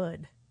you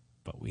would.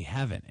 But we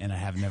haven't, and I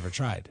have never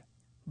tried.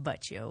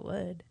 But you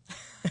would.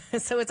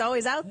 So it's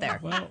always out there.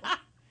 Well,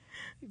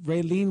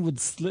 Raylene would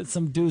slit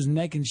some dude's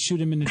neck and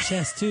shoot him in the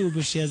chest, too,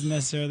 but she hasn't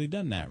necessarily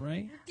done that,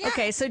 right? Yeah.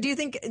 Okay, so do you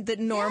think that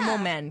normal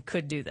men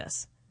could do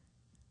this?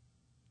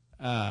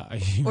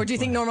 Or do you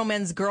think normal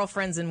men's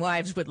girlfriends and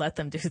wives would let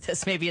them do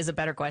this? Maybe is a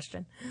better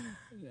question.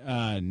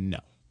 No.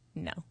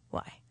 No.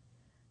 Why?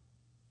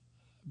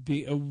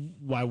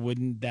 Why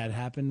wouldn't that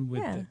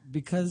happen?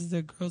 Because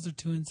the girls are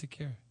too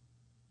insecure.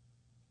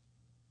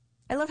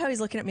 I love how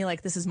he's looking at me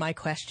like this is my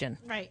question.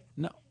 Right.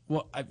 No.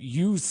 Well,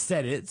 you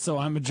said it, so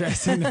I'm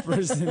addressing the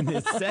person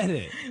that said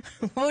it.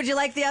 Well, would you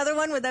like the other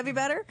one? Would that be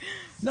better?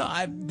 No,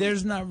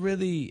 there's not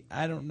really,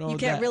 I don't know. You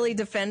can't really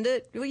defend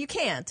it? Well, you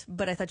can't,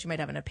 but I thought you might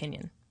have an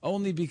opinion.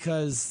 Only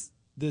because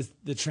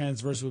the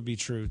transverse would be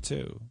true,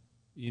 too.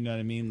 You know what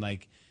I mean?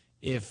 Like,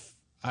 if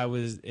I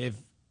was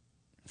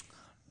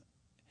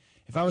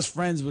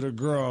friends with a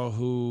girl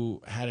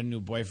who had a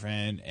new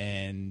boyfriend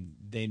and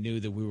they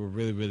knew that we were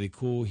really, really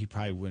cool, he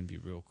probably wouldn't be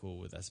real cool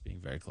with us being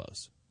very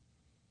close.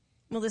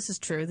 Well, this is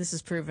true. This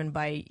is proven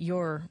by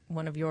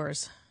one of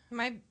yours.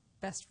 My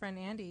best friend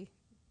Andy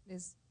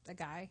is a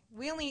guy.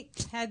 We only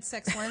had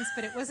sex once,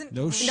 but it wasn't.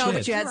 No shit. No,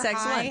 but you had were sex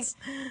high. once.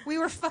 We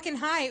were fucking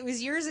high. It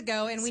was years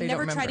ago, and So we you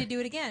never don't tried remember. to do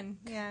it again.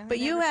 Yeah. But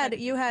you had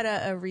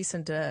a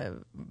recent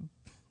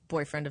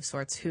boyfriend of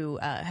sorts who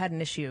had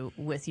an issue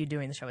with you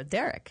doing the show with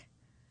Derek.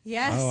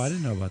 Yes. Oh, I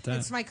didn't know about that.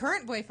 It's my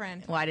current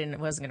boyfriend. Well,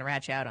 wasn't going to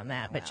rat you out on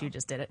that, but you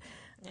just did it.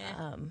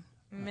 Yeah.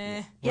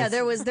 Meh. Yeah,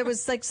 there was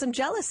like some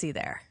jealousy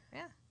there.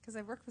 Yeah, because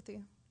I've worked with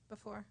you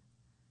before,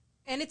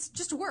 and it's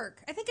just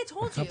work. I think I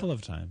told A couple you.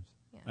 of times.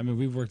 Yeah. I mean,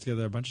 we've worked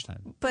together a bunch of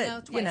times. But,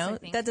 No, twice, I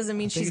think. that doesn't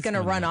mean I think she's it's going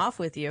to one run night. off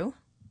with you.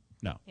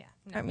 No. Yeah.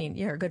 I mean,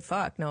 you're a good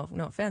fuck. No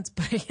offense,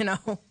 but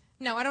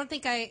No, I don't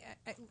think I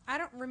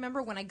don't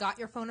remember when I got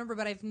your phone number,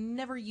 but I've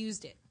never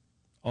used it.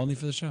 Only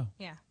for the show.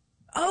 Yeah.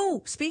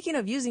 Oh, speaking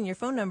of using your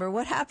phone number,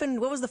 what happened?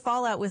 What was the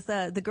fallout with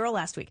the girl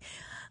last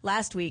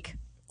week?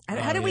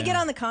 How did we get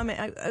on the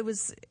comment?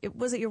 Was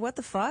it your what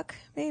the fuck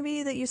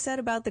maybe that you said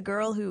about the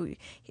girl who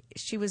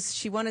she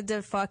wanted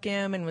to fuck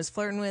him and was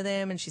flirting with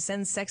him, and she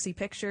sends sexy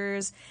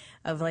pictures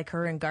of like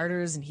her in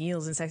garters and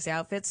heels and sexy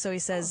outfits. So he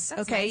says,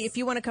 "Okay, nice. if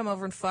you want to come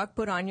over and fuck,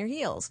 put on your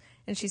heels."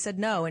 And she said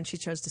no, and she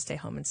chose to stay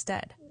home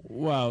instead.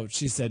 Well,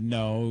 she said,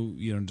 no,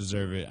 you don't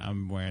deserve it.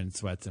 I'm wearing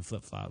sweats and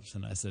flip-flops.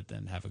 And I said,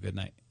 then have a good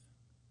night.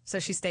 So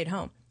she stayed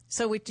home.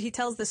 So he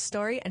tells this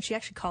story, and she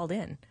actually called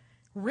in.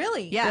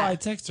 Really? Yeah. Well, I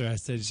texted her. I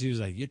said, she was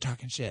like, you're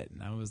talking shit.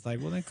 And I was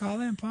like, well, then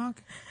call in,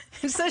 punk.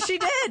 So she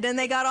did, and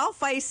they got all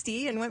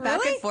feisty and went back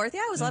Really? and forth.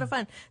 Yeah, it was a lot of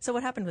fun. So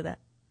what happened with that?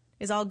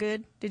 Is all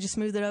good? Did you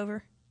smooth it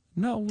over?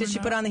 No. Did she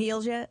put on the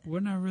heels yet?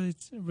 We're not really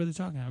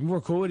talking. I mean,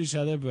 we're cool with each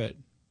other, but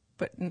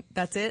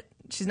That's it?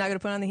 She's not going to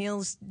put on the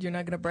heels? You're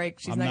not going to break?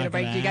 She's I'm not not going to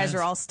break? gonna You guys are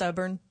ask. all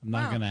stubborn? I'm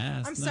not going to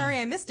ask. I'm no. sorry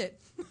I missed it.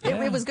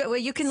 It was good. Well,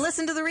 you can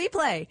listen to the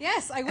replay.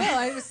 Yes, I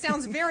will. It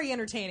sounds very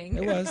entertaining.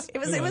 It was. It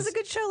was a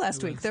good show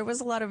last week. There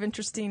was a lot of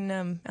interesting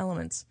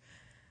elements.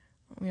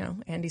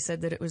 Andy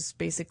said that it was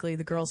basically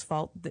the girl's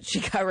fault that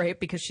she got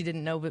raped because she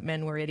didn't know that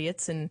men were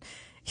idiots, and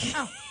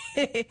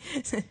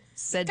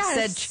said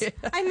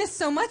I missed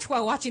so much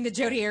while watching the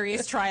Jodi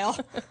Arias trial.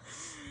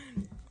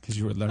 Because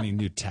you were learning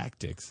new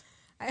tactics.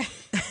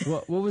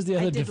 What was the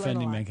other did learn a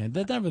Defending lot. Mankind?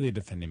 That's not really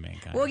Defending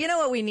Mankind. Well, you know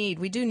what we need?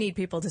 We do need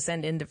people to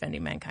send in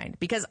Defending Mankind,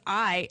 because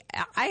I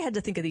had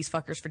to think of these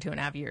fuckers for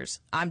 2.5 years.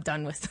 I'm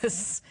done with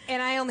this.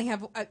 And I only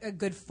have a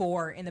good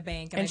 4 in the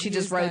bank. And I've she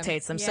just used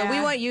rotates them. So Yeah.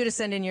 we want you to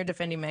send in your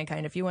Defending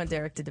Mankind. If you want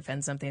Derek to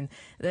defend something,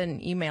 then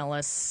email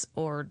us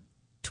or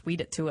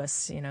tweet it to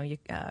us.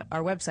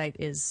 Our website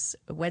is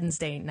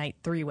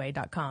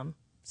WednesdayNight3way.com.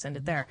 Send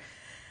it there.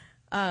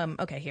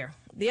 Okay, here.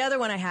 The other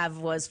one I have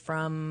was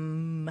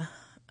from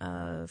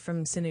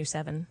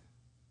Sinu7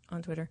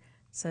 on Twitter.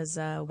 It says,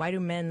 why do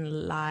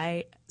men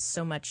lie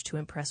so much to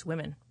impress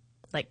women?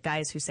 Like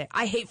guys who say,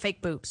 I hate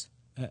fake boobs.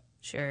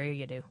 Sure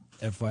you do.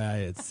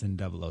 FYI, it's Sin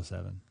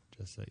 007,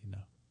 just so you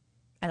know.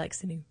 I like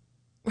Sinu.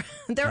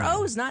 They're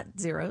O's, not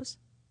zeros.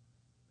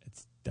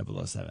 It's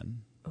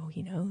 007. Oh,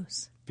 he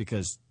knows.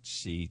 Because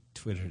she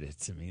Twittered it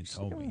to me and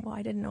told me. Well,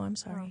 I didn't know. I'm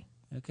sorry.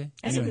 Okay.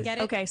 I didn't get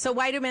it. Okay, so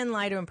why do men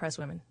lie to impress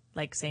women?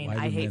 Like saying, Why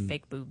do I hate men-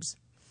 fake boobs.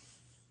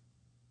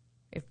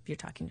 If you're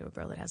talking to a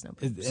girl that has no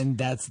boobs. And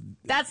that's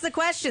the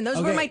question.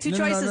 Those were my two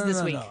choices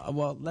this week. No.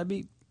 Well,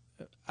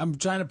 I'm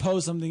trying to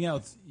pose something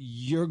else.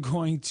 You're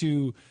going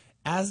to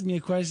ask me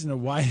a question of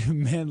why do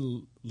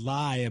men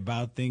lie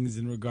about things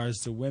in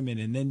regards to women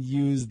and then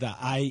use the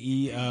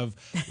IE of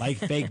like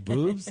fake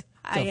boobs?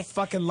 It's a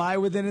fucking lie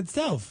within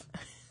itself.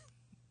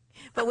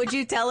 But would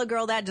you tell a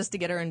girl that just to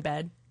get her in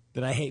bed?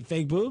 That I hate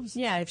fake boobs?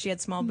 Yeah, if she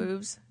had small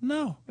boobs.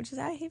 No. Which is,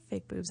 I hate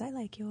fake boobs. I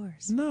like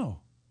yours.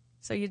 No.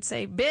 So you'd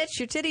say, bitch,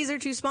 your titties are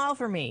too small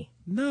for me.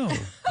 No.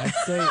 I'd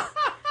say...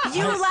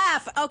 You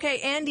laugh. Okay,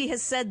 Andy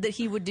has said that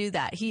he would do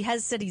that. He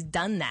has said he's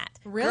done that.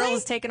 Really? Girl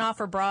has taken off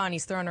her bra and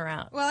he's thrown her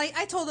out. Well,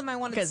 I told him I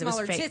wanted Because it was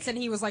smaller fake. tits, and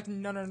he was like,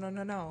 no. That's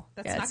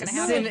not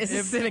going to It's happen.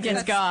 a sin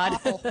against God.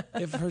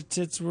 If her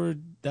tits were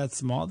that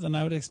small, then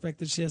I would expect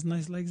that she has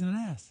nice legs and an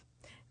ass.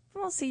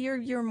 Well, see,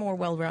 you're a more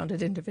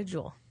well-rounded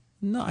individual.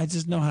 No, I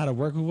just know how to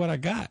work with what I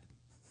got.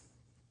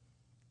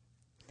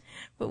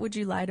 But would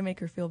you lie to make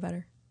her feel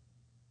better?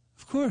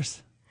 Of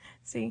course.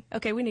 See?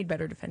 Okay, we need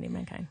better defending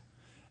mankind.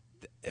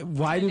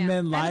 Why do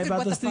men lie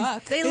about those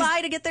things? They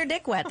lie to get their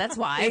dick wet. That's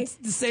why. It's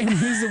the same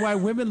reason why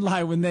women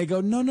lie when they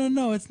go,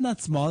 no, it's not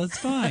small, it's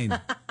fine.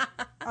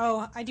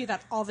 Oh, I do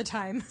that all the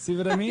time. See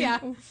what I mean? Yeah,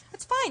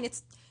 it's fine.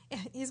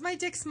 Is my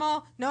dick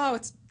small? No,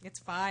 it's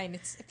fine.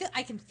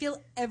 I can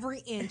feel every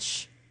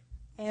inch.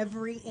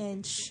 Every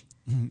inch.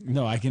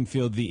 No, I can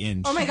feel the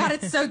inch. Oh my God,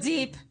 it's so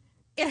deep.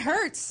 It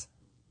hurts.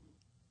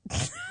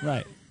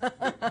 Right.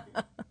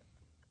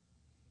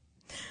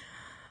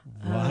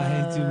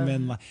 Why do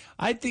men lie?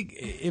 I think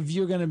if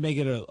you're going to make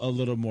it a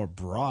little more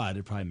broad,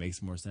 it probably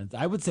makes more sense.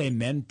 I would say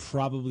men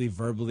probably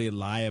verbally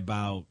lie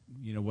about,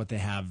 what they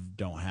have,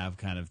 don't have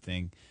kind of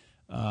thing,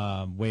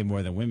 way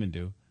more than women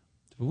do.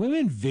 But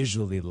women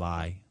visually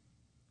lie.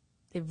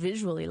 They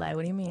visually lie.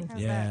 What do you mean?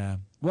 Yeah.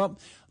 Well,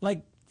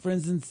 like, for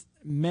instance,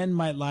 men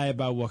might lie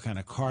about what kind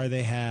of car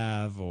they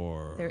have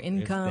or their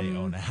income. If they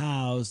own a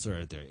house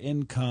or their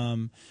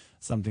income,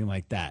 something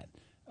like that.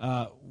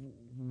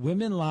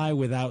 Women lie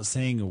without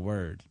saying a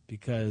word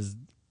because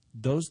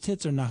those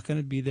tits are not going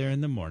to be there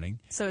in the morning.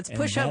 So it's and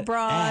push-up that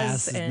bras.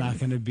 Ass is not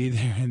going to be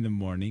there in the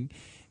morning.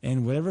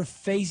 And whatever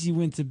face you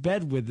went to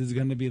bed with is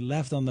going to be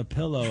left on the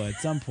pillow at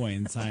some point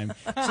in time.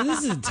 So this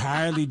is an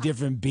entirely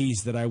different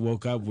beast that I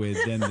woke up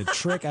with than the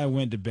trick I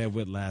went to bed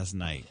with last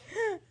night.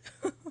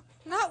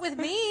 Not with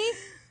me.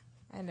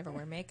 I never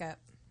wear makeup.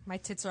 My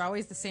tits are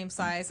always the same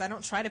size. I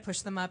don't try to push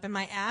them up, and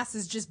my ass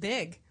is just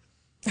big.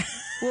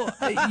 Well,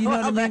 you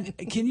know what I mean?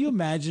 Can you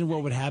imagine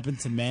what would happen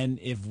to men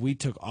if we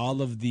took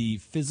all of the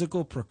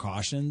physical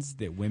precautions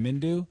that women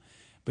do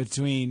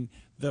between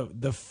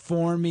the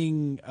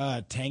forming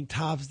tank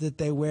tops that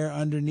they wear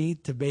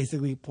underneath to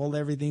basically pull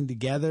everything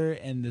together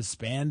and the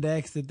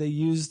spandex that they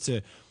use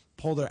to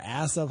pull their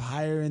ass up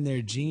higher in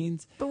their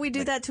jeans? But we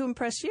do that to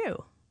impress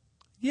you.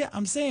 Yeah,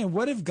 I'm saying,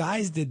 what if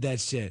guys did that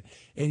shit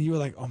and you were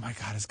like, oh my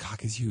God, his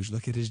cock is huge.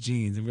 Look at his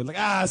jeans. And we're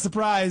like,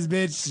 surprise,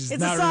 bitch. It's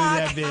not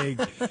really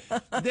that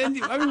big. Then,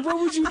 what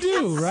would you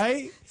do,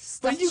 right?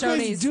 But you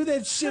guys do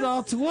that shit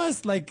all to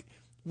us. Like,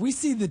 we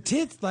see the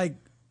tits, like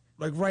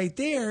right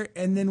there,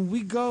 and then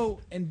we go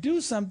and do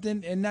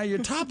something, and now your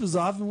top is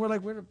off, and we're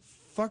like, where the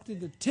fuck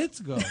did the tits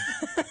go?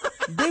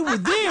 They were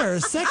there a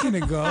second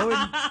ago,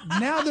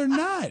 and now they're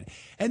not.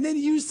 And then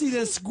you see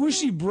that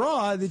squishy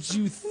bra that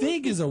you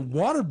think is a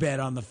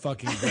waterbed on the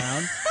fucking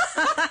ground.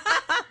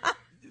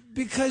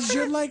 Because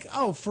you're like,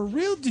 oh, for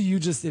real? Do you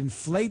just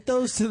inflate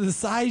those to the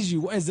size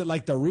you... Is it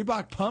like the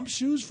Reebok pump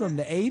shoes from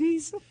the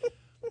 80s?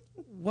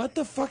 What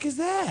the fuck is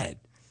that?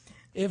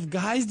 If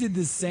guys did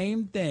the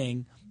same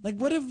thing, like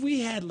what if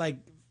we had like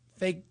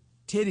fake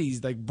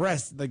titties, like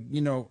breasts, like,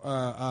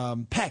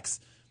 pecs,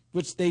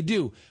 which they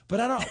do.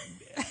 But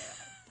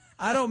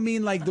I don't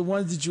mean like the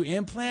ones that you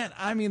implant.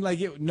 I mean like,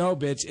 no,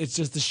 bitch, it's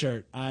just a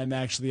shirt. I'm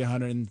actually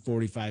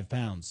 145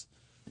 pounds.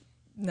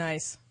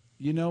 Nice.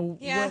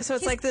 Yeah, so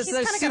it's like those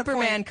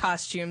Superman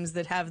costumes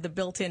that have the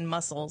built-in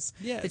muscles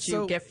that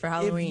you get for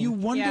Halloween. If you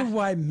wonder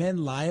why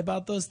men lie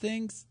about those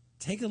things,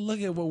 take a look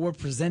at what we're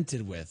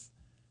presented with.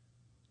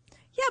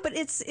 Yeah, but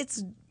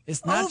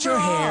it's not your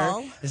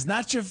hair, it's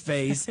not your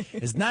face,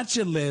 it's not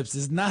your lips,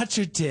 it's not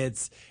your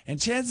tits,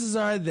 and chances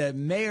are that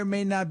may or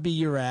may not be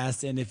your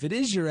ass, and if it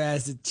is your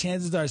ass,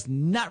 chances are it's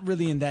not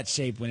really in that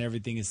shape when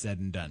everything is said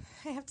and done.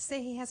 I have to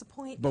say he has a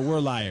point. But we're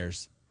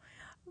liars.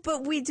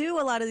 But we do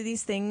a lot of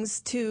these things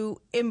to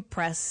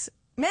impress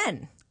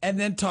men. And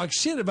then talk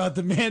shit about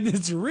the man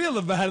that's real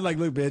about it. Like,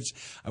 look, bitch,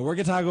 I work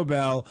at Taco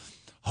Bell.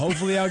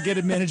 Hopefully I'll get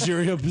a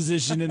managerial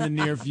position in the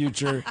near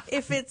future.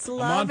 If it's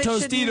love, I'm on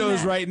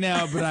Tostitos right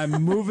now, but I'm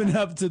moving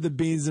up to the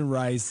beans and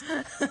rice.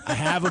 I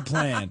have a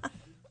plan.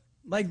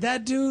 Like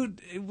that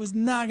dude, it was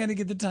not going to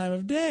get the time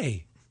of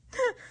day.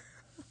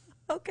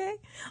 Okay.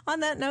 On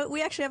that note,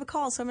 we actually have a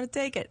call, so I'm going to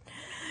take it.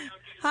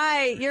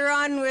 Hi, you're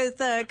on with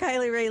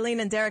Kylie,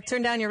 Raylene, and Derek.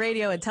 Turn down your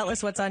radio and tell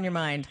us what's on your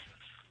mind.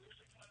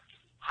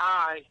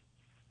 Hi.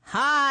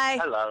 Hi.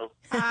 Hello.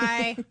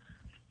 Hi.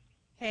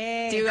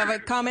 Hey. Do you have a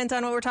comment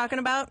on what we're talking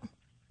about?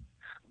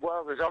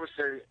 Well, there's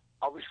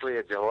obviously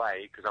a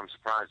delay because I'm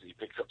surprised that you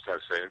picked up so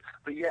soon.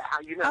 But yeah,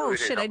 you know. Oh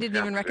shit! I didn't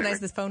even recognize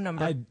this phone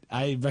number.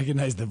 I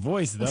recognize the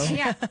voice though.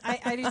 Yeah,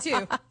 I do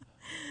too.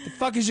 The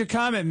fuck is your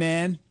comment,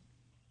 man?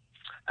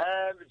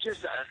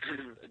 Just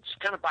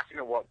kind of backing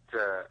up what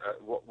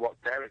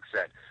Derek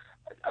said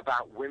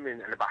about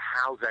women and about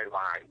how they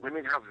lie.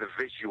 Women have the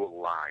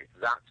visual lie.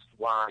 That's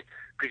why,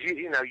 because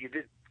you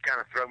did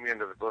kind of throw me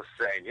under the bus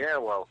saying, yeah,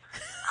 well,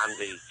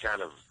 Andy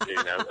kind of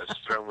has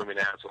thrown women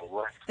out or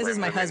left. This is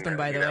my husband,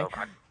 by the way.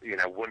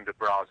 Wonder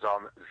bras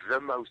on, the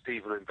most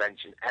evil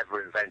invention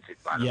ever invented,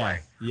 by the way.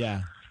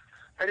 Yeah.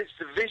 And it's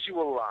the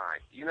visual lie.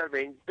 You know what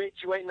I mean?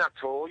 Bitch, you ain't that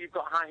tall. You've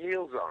got high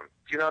heels on.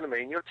 Do you know what I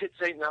mean? Your tits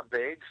ain't that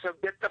big, so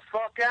get the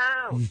fuck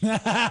out.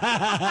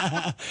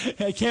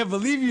 I can't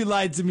believe you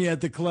lied to me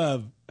at the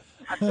club.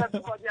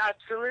 Absolutely.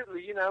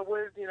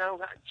 We're,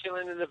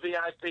 chilling in the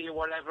VIP or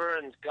whatever,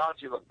 and God,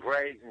 you look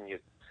great, and your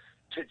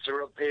tits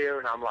are up here,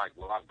 and I'm like,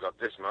 well, I've got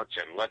this much,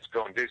 and let's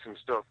go and do some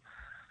stuff.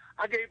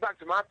 I get you back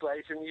to my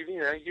place, and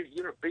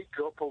you're a B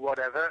cup or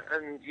whatever,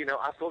 and,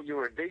 I thought you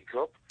were a D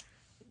cup.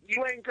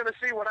 You ain't going to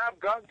see what I've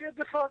got. Get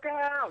the fuck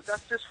out.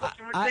 That's just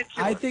fucking ridiculous.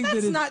 I think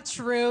that's not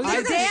true.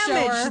 The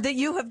damage that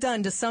you have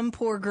done to some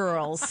poor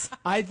girls.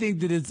 I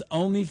think that it's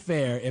only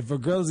fair if a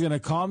girl is going to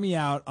call me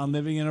out on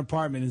living in an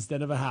apartment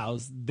instead of a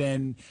house,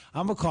 then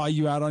I'm going to call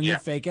you out on your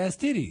fake-ass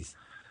titties.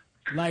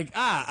 Like,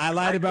 I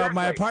lied about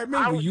my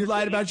apartment, well, you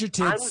lied about your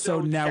tits, so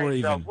now we're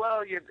even.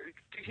 Well, you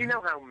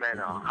know how men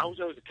are. I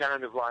was always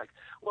kind of like,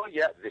 well,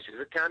 yeah, this is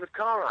the kind of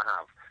car I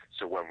have.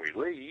 So when we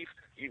leave,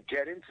 you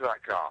get into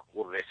that car.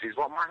 Well, this is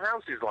what my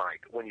house is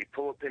like. When you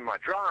pull up in my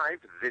drive,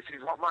 this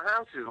is what my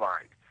house is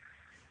like.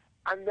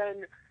 And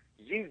then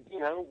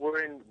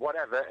we're in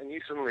whatever, and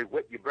you suddenly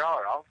whip your bra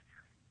off.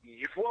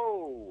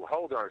 Whoa,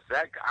 hold on a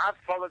sec.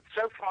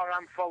 So far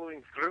I'm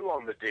following through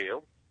on the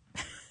deal,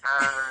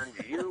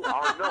 and you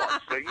are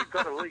not, so you've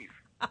got to leave.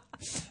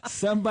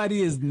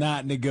 Somebody is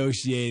not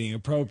negotiating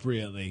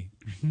appropriately.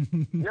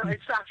 No,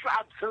 it's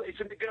absolutely, it's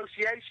a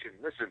negotiation.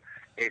 Listen,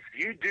 if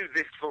you do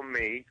this for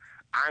me,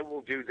 I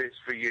will do this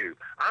for you.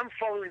 I'm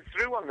following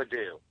through on the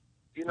deal.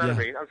 You know what I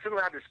mean? I'm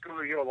suddenly had to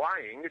discover you're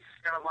lying. It's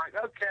kind of like,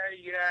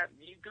 okay,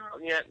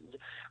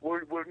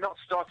 we're not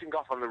starting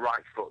off on the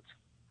right foot.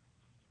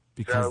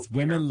 Because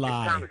women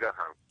lie. It's time to go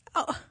home.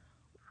 Oh,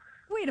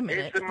 wait a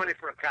minute. Here's the money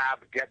for a cab.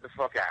 Get the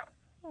fuck out.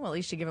 Well, at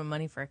least you give him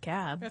money for a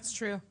cab. That's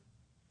true.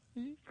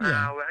 Yeah.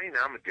 Well,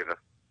 I'm a giver.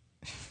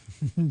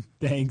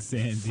 Thanks,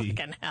 Andy.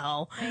 Fucking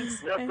hell.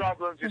 Thanks. No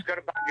problem. Just got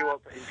to back you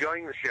up.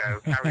 Enjoying the show.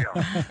 Carry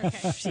on.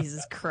 Okay.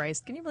 Jesus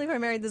Christ. Can you believe I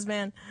married this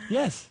man?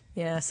 Yes.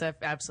 Yes,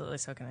 absolutely.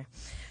 So can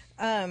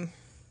I.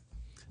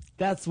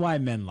 That's why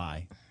men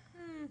lie.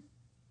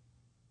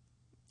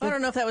 I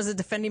don't know if that was a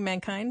defending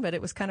mankind, but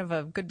it was kind of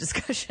a good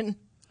discussion.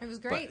 It was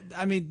great. But,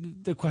 I mean,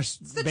 the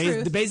question,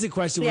 the basic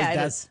question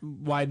was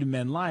why do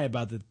men lie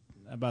about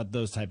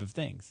those type of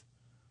things?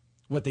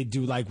 What they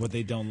do like, what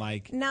they don't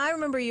like. Now, I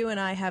remember you and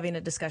I having a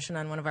discussion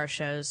on one of our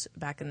shows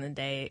back in the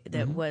day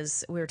that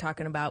we were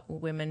talking about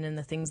women and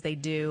the things they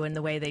do and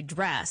the way they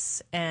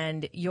dress.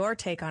 And your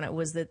take on it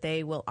was that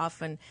they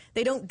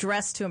don't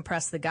dress to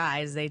impress the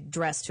guys, they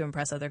dress to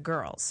impress other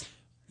girls.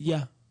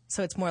 Yeah.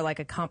 So it's more like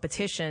a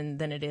competition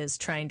than it is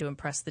trying to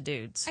impress the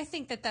dudes. I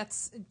think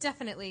that's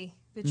definitely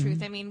the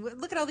truth. I mean,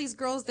 look at all these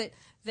girls that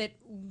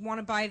want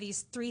to buy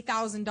these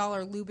 $3,000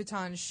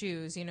 Louboutin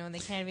shoes, and they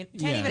can't even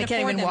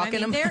afford them. Walk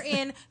in them.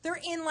 They're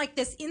in like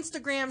this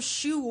Instagram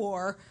shoe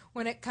war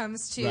when it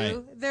comes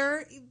to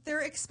their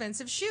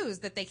expensive shoes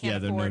that they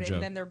can't afford,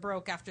 and then they're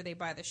broke after they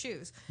buy the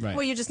shoes. Right.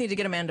 Well, you just need to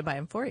get a man to buy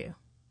them for you.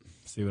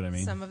 See what I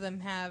mean? Some of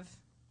them have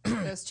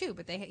those too,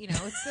 but they,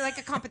 it's like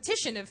a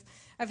competition of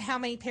how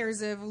many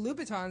pairs of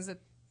Louboutins that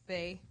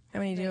they. How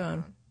many do you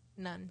own?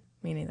 None.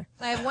 Me neither.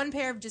 I have one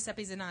pair of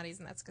Giuseppe Zanotti's,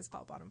 and that's because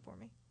Paul bought them for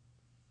me.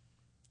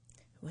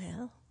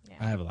 Well, yeah.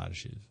 I have a lot of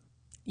shoes.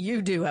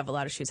 You do have a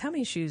lot of shoes. How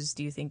many shoes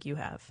do you think you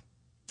have?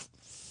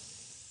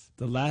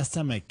 The last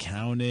time I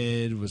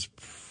counted was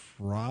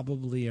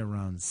probably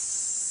around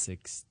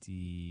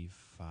 65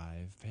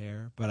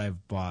 pair, but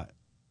I've bought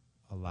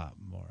a lot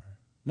more.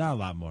 Not a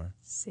lot more.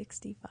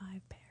 65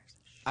 pairs of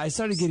shoes. I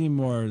started getting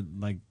more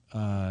like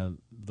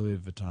Louis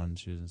Vuitton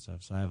shoes and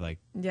stuff. So I have like.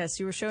 Yes,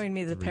 you were showing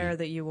me the pair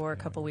that you wore a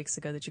couple weeks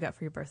ago that you got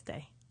for your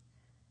birthday.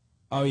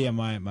 Oh yeah,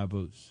 my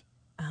boots.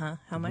 How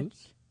much?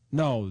 Boots?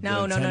 No,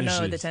 no,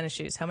 shoes. the tennis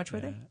shoes. How much were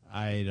they?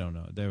 I don't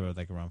know. They were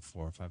like around $400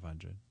 or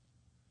 $500.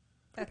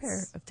 A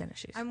pair of tennis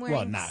shoes. I'm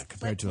wearing not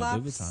compared to a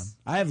Louboutin.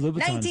 I have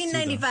Louboutins.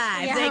 $19.95.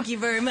 Thank you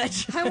very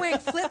much. I'm wearing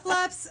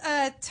flip-flops,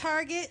 a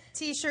Target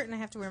T-shirt, and I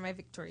have to wear my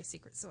Victoria's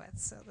Secret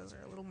sweats. So those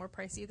are a little more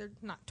pricey. They're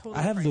not totally.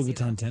 I have pricey,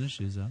 Louboutin tennis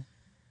shoes though.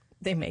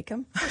 They make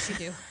them. Of course you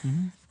do.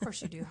 Of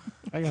course you do.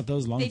 I got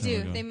those long time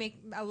ago. They make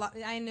a lot.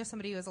 I know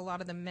somebody who has a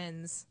lot of the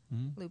men's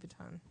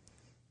Louboutin.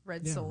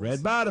 red soles.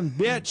 Red bottom,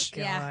 bitch.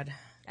 Yeah,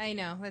 I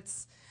know.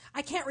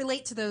 I can't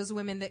relate to those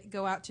women that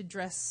go out to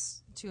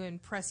dress to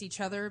impress each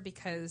other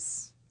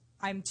because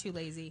I'm too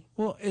lazy.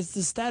 Well, it's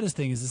the status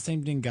thing. It's the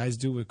same thing guys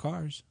do with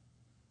cars.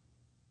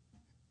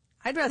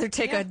 I'd rather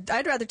take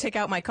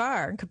out my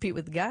car and compete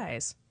with the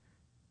guys.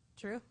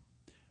 True.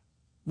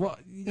 Well,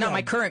 not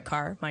my current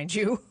car, mind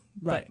you.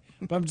 Right.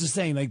 But I'm just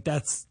saying, like,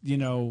 that's,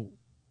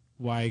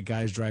 why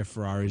guys drive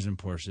Ferraris and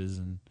Porsches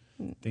and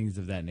things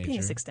of that nature.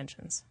 Penis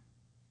extensions.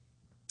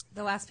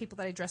 The last people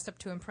that I dressed up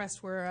to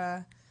impress were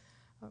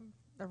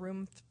a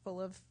room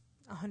full of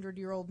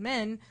 100-year-old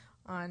men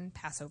on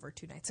Passover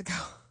 2 nights ago.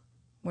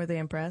 Were they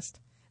impressed?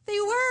 They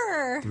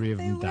were. 3 of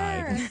them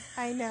died.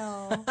 I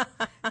know.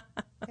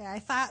 Yeah, I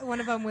thought one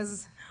of them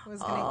was going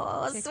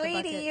to kick the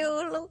sweetie, bucket.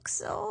 you look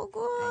so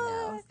good.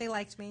 I know. They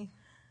liked me.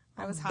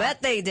 I was hot.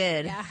 Bet they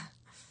did. Yeah.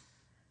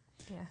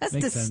 That's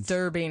Makes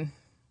disturbing. sense.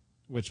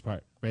 Which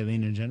part?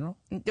 Raylene in general?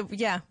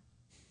 Yeah.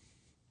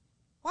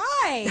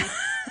 Why?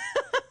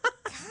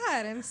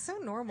 God, I'm so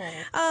normal.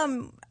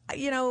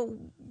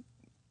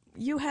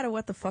 You had a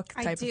what the fuck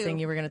type of thing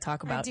you were going to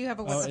talk about. I do have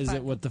a what the fuck. Is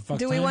it what the fuck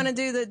Do time? we want to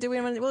do the?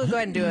 We'll go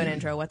ahead and do an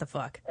intro. What the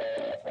fuck?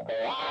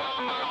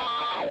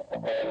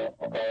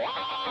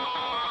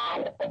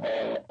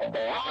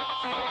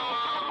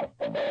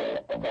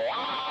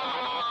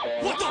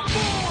 What the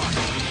fuck?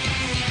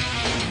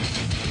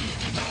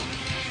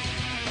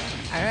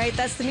 All right,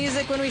 that's the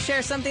music when we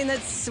share something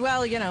that's,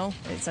 well, it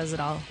says it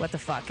all. What the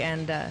fuck?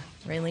 And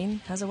Raylene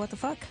has a what the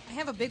fuck? I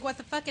have a big what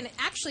the fuck, and it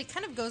actually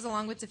kind of goes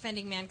along with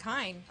defending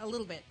mankind a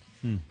little bit.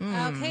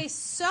 Okay,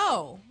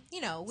 so,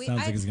 Sounds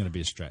like it's going to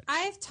be a stretch.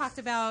 I've talked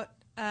about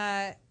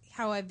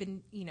how I've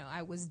been,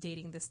 I was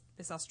dating this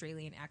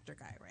Australian actor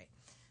guy, right?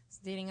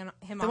 Dating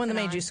him The one that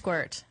made you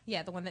squirt.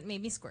 Yeah, the one that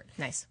made me squirt.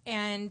 Nice.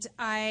 And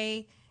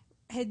I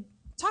had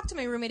talked to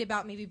my roommate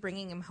about maybe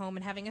bringing him home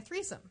and having a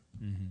threesome.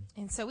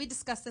 And so we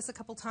discussed this a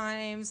couple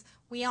times.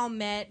 We all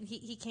met.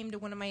 He came to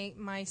one of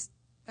my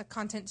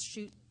content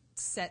shoot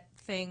set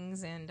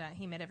things, and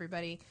he met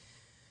everybody.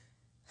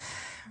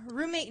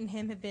 Roommate and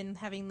him have been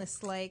having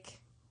this like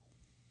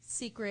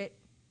secret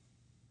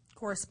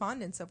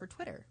correspondence over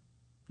Twitter,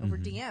 over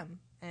DM.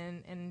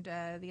 And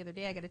the other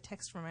day I got a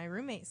text from my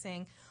roommate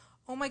saying,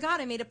 "Oh my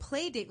God, I made a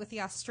play date with the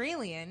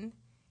Australian,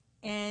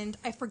 and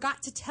I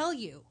forgot to tell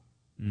you."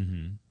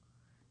 And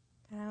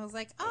I was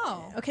like,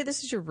 "Oh, Okay,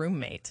 this is your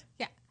roommate.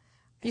 yeah,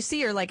 You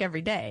see her like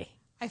every day.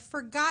 I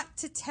forgot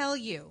to tell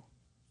you."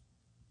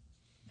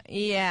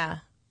 Yeah.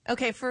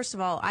 Okay, first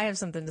of all, I have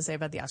something to say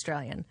about the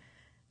Australian.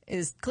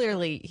 Is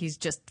clearly he's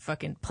just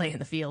fucking playing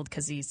the field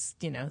because he's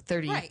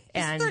 30. Right, he's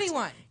and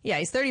 31. Yeah,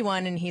 he's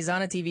 31 and he's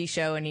on a TV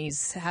show and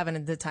he's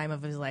having the time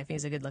of his life.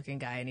 He's a good-looking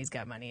guy and he's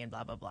got money and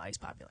blah blah blah. He's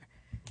popular,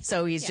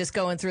 so he's just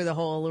going through the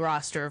whole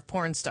roster of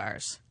porn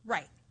stars.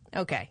 Right.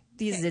 Okay,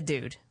 he's a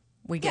dude.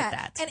 We get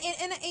that. And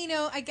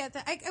I get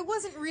that. I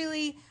wasn't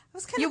really. I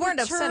was kind You of. weren't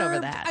upset over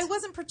perturbed. that. I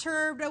wasn't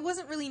perturbed. I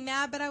wasn't really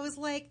mad, but I was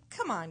like,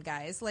 "Come on,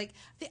 guys!" Like,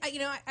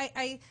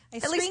 I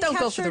At least don't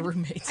go for the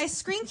roommates. I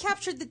screen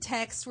captured the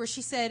text where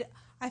she said,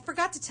 "I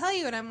forgot to tell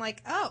you," and I'm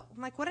like, "Oh,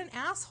 what an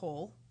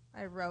asshole!"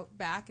 I wrote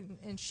back,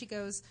 and she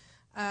goes,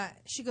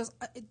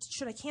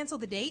 "Should I cancel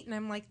the date?" And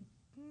I'm like,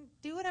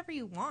 "Do whatever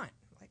you want."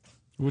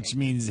 Which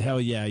means,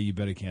 hell yeah, you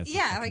better cancel.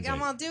 Yeah, like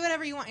I'll do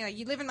whatever you want.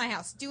 You live in my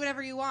house. Do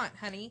whatever you want,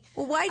 honey.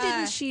 Well, why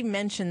didn't she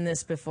mention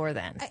this before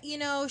then?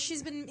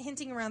 She's been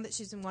hinting around that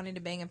she's been wanting to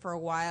bang him for a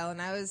while,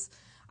 and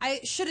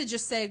I should have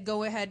just said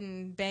go ahead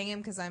and bang him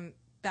because I'm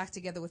back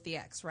together with the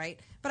ex, right?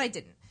 But I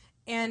didn't.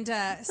 And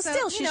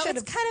still, she should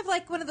it's have. kind of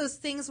like one of those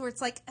things where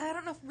it's like I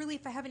don't know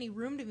if I have any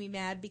room to be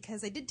mad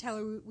because I did tell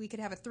her we could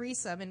have a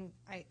threesome and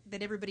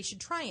that everybody should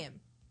try him.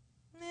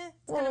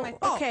 It's kind of my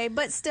fault. Okay,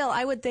 but still,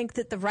 I would think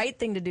that the right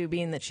thing to do,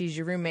 being that she's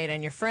your roommate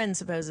and your friend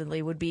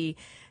supposedly, would be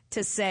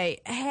to say,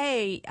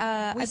 "Hey,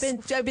 I've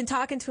been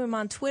talking to him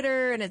on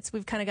Twitter, and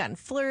we've kind of gotten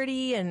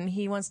flirty, and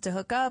he wants to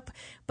hook up,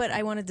 but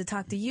I wanted to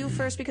talk to you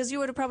first because you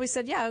would have probably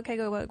said, yeah, okay,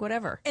 go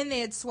whatever." And they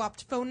had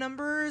swapped phone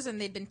numbers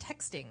and they'd been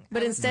texting.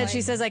 But instead,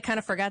 she says, "I kind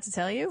of forgot to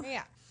tell you."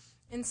 Yeah.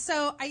 And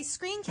so I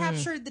screen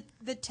captured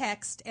the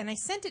text and I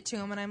sent it to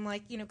him, and I'm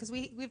like, because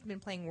we've been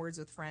playing Words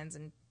with Friends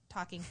and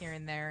talking here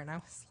and there, and I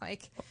was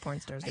like, porn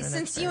stars doing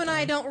since you and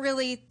I don't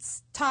really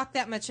talk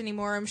that much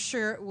anymore, I'm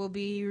sure it will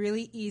be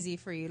really easy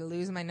for you to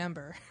lose my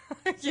number,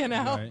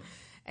 Right.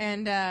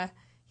 And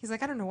he's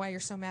like, "I don't know why you're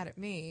so mad at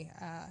me.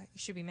 You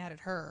should be mad at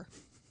her."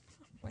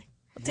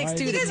 It takes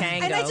two to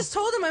tango. And I just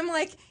told him, I'm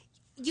like,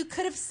 you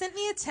could have sent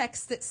me a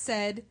text that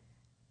said,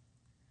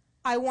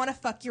 "I want to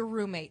fuck your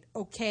roommate,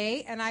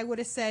 okay?" And I would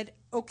have said,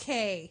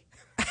 "Okay."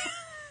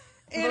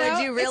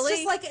 Would you really?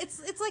 It's just like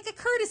it's like a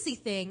courtesy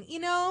thing,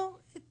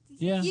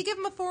 Yeah. You give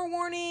them a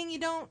forewarning. You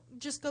don't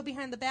just go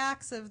behind the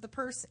backs of the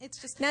person. It's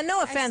just Now,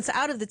 no offense,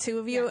 out of the two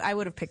of you, I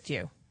would have picked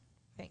you.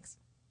 Thanks.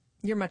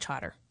 You're much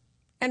hotter,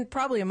 and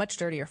probably a much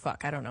dirtier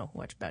fuck. I don't know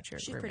much about your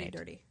She's roommate. pretty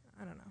dirty.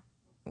 I don't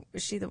know.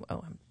 Is she the?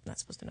 Oh, I'm not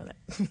supposed to know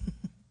that.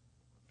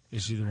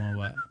 Is she the one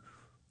what?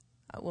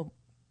 Well,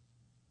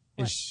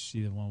 Is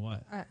she the one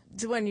what?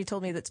 the one you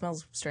told me that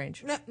smells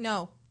strange.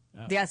 No.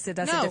 Yes,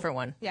 that's a different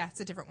one. Yeah, it's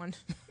a different one.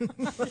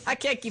 I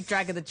can't keep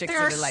track of the chicks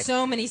There are in your life.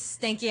 so many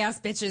stanky ass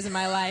bitches in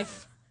my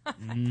life.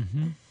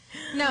 Mm-hmm.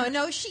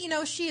 No, she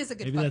is a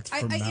good Maybe fuck. that's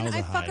I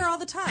fuck formaldehyde. her all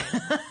the time.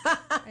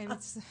 And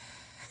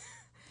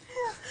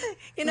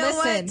You know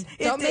listen, what?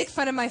 don't make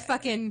fun of my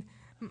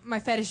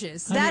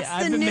fetishes. That's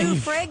I've the been new making-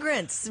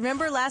 fragrance.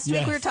 Remember last week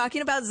Yes. we were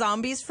talking about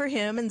zombies for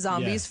him and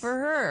zombies Yes. for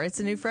her. It's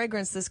a new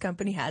fragrance this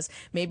company has.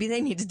 Maybe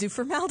they need to do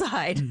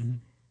formaldehyde. Mm-hmm.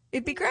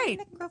 It'd be great.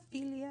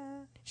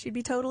 Necrophilia. She'd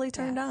be totally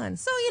turned on.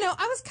 So,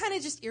 I was kind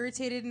of just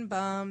irritated and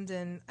bummed,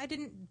 and I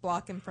didn't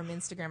block him from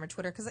Instagram or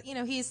Twitter because,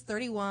 he's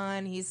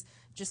 31. He's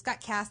just got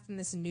cast in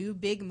this new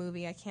big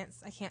movie.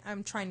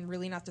 I'm trying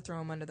really not to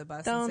throw him under the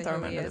bus. Don't and say throw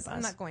who him he under the is. bus.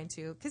 I'm not going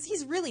to because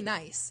he's really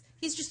nice.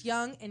 He's just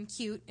young and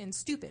cute and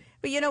stupid.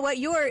 But you know what?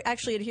 You are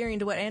actually adhering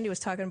to what Andy was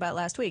talking about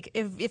last week.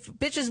 If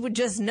bitches would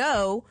just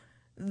know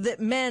that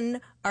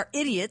men are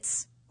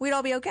idiots, we'd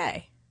all be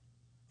okay.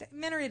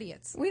 Men are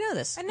idiots. We know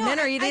this. I know, Men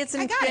are I idiots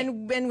got it.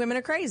 and women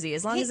are crazy.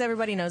 As long as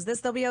everybody knows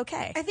this, they'll be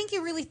okay. I think he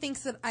really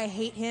thinks that I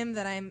hate him,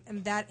 that I'm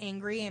that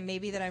angry, and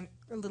maybe that I'm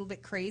a little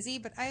bit crazy.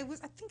 But I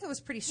think I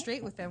was pretty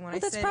straight with him when I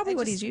said that's probably I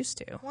what just he's used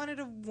to. Wanted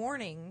a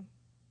warning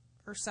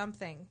or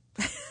something.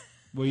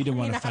 Well, you didn't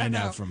want to I don't find know.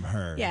 out from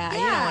her. Yeah, you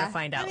don't want to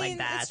find out I like mean,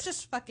 that. It's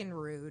just fucking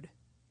rude.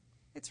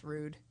 It's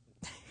rude.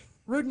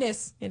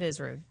 Rudeness. It is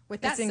rude.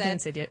 With that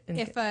It's said,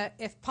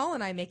 if Paul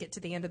and I make it to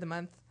the end of the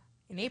month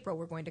in April,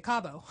 we're going to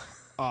Cabo.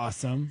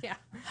 Awesome. Yeah.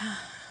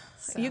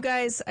 You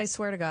guys, I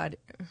swear to God,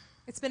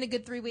 It's been a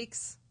good 3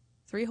 weeks.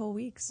 3 whole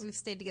weeks. We've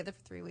stayed together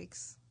for 3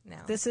 weeks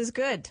now. This is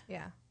good.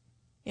 Yeah.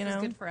 You This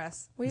know, is good for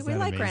us. We Is we that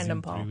like amazing?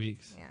 random Paul. 3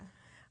 weeks. Yeah.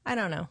 I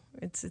don't know.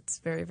 It's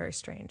very, very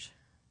strange.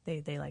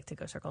 They like to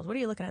go circles. What are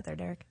you looking at there,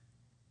 Derek?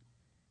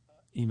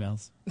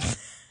 Emails.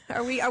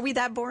 Are we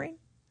that boring?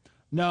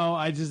 No,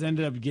 I just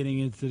ended up getting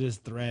into this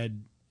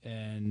thread,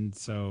 and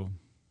so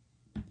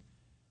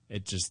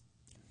it just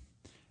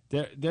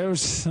there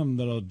was some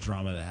little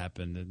drama that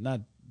happened.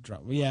 Not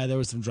drama. Yeah, there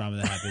was some drama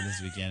that happened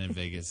this weekend in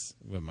Vegas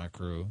with my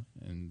crew,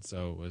 and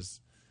so it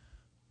was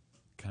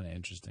kind of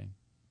interesting.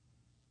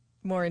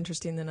 More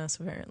interesting than us,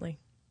 apparently.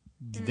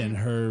 Than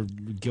her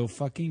guilt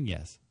fucking,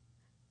 yes,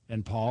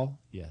 and Paul,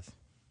 yes.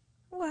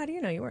 Well, how do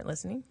you know you weren't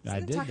listening? I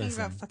did Talking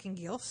listen. about fucking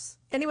gilfs.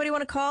 Anybody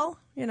want to call?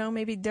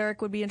 Maybe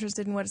Derek would be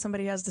interested in what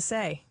somebody has to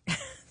say.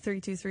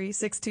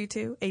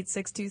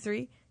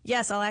 323-622-8623.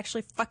 Yes, I'll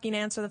actually fucking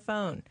answer the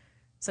phone.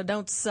 So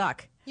don't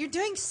suck. You're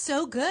doing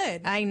so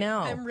good. I know.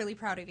 I'm really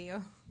proud of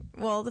you.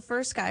 Well, the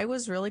first guy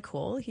was really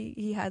cool.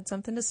 He had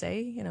something to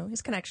say.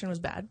 His connection was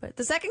bad. But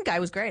the second guy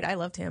was great. I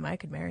loved him. I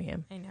could marry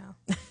him. I know.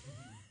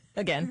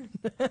 Again.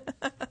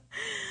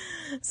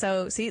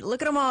 So, see,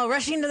 look at them all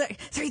rushing to the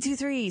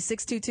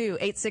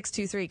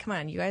 323-622-8623. Come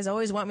on, you guys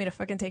always want me to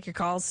fucking take your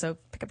calls, so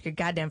pick up your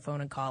goddamn phone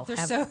and call. They're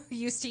so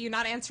used to you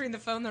not answering the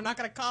phone, they're not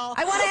going to call.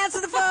 I want to answer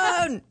the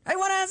phone! I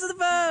want to answer the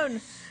phone!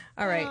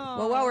 All right,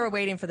 well, while we're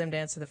waiting for them to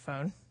answer the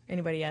phone,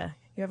 anybody, you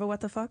have a what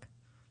the fuck?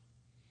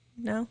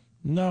 No?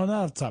 No,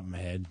 not off the top of my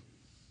head.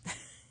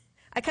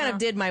 I kind of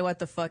did my what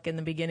the fuck in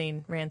the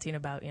beginning, ranting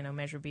about,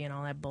 Measure B and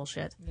all that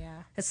bullshit.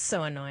 Yeah. It's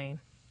so annoying.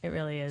 It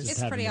really is. Just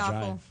It's having pretty to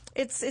awful.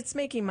 drive. It's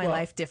making my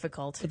life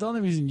difficult. But the only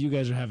reason you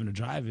guys are having to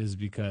drive is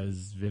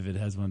because Vivid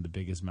has one of the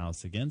biggest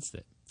mouths against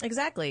it.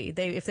 Exactly.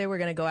 If they were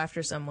going to go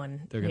after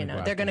someone, They're gonna go they're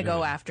after going to go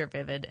Vivid. after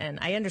Vivid, and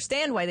I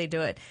understand why they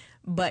do it,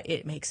 but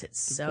it makes it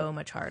so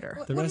much harder.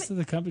 The rest of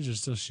the companies are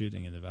still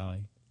shooting in the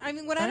Valley. I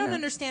mean, what I don't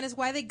understand is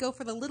why they go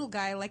for the little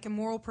guy like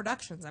Immoral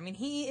Productions. I mean,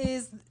 he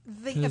is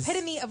the 'Cause-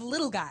 epitome of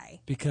little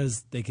guy.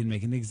 Because they can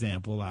make an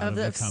example out Of of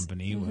the- a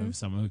company of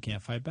someone who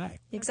can't fight back.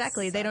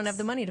 Exactly. They don't have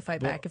the money to fight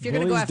back. If you're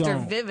bullies going to go after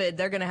don't. Vivid,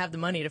 they're going to have the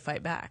money to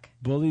fight back.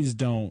 Bullies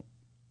don't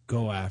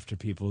go after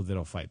people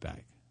that'll fight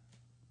back.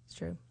 It's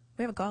true.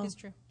 We have a call. It's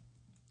true.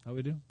 Oh,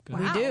 we do? Go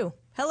We ahead. do.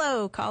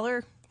 Hello,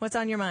 caller. What's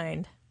on your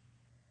mind?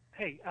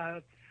 Hey,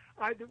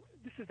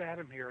 this is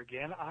Adam here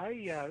again.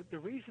 The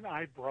reason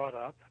I brought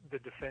up the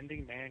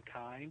Defending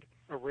Mankind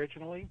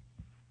originally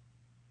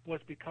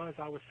was because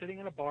I was sitting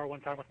in a bar one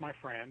time with my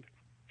friend,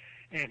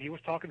 and he was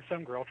talking to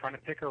some girl trying to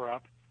pick her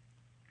up,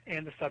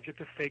 and the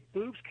subject of fake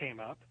boobs came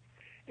up,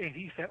 and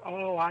he said,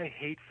 "Oh, I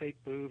hate fake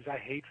boobs. I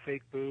hate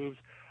fake boobs.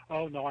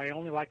 Oh no, I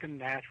only like a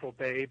natural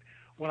babe."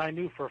 When I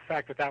knew for a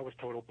fact that that was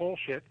total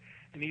bullshit,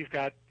 and he's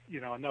got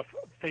enough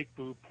fake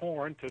boob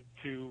porn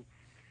to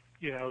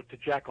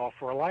jack off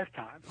for a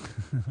lifetime.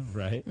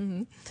 Right.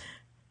 Mm-hmm.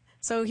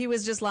 So he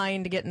was just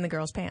lying to get in the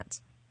girl's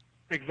pants.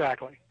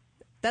 Exactly.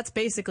 That's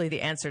basically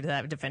the answer to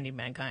that Defending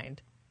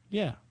Mankind.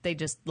 Yeah. They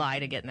just lie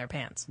to get in their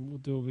pants. We'll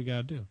do what we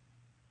got to do.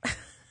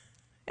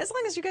 As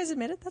long as you guys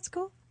admit it, that's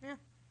cool. Yeah.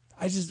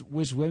 I just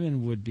wish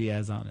women would be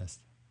as honest.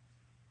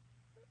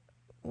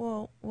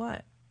 Well,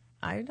 what?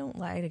 I don't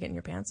lie to get in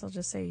your pants. I'll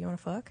just say, you want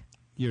to fuck?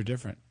 You're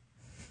different.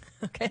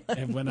 Okay.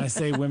 And when I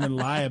say women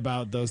lie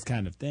about those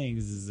kind of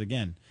things, is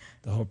again,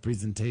 the whole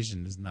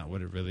presentation is not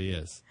what it really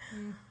is.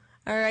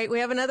 All right,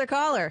 we have another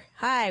caller.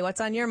 Hi, what's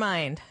on your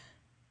mind?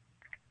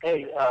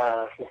 Hey,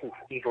 this is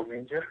Eagle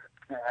Ranger.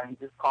 I'm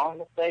just calling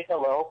to say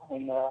hello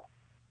and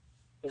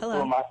It's Hello.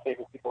 one of my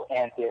favorite people,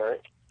 and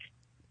Derek.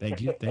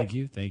 Thank you.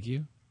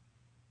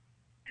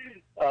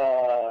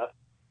 I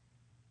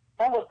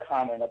have a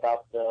comment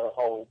about the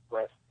whole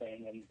breast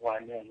thing and why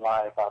men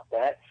lie about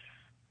that.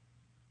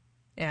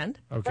 And?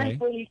 Okay.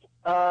 Frankly,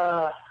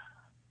 well,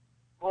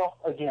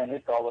 again,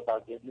 it's all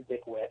about getting the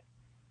dick wet.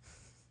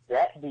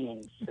 That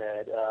being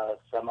said,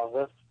 some of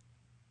us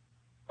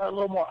are a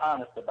little more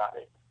honest about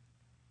it.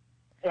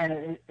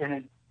 And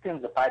it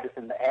tends to bite us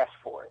in the ass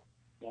for it,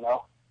 you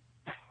know?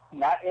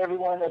 Not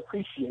everyone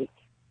appreciates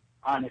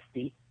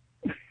honesty.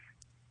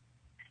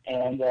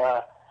 And,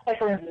 like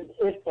for instance,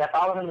 if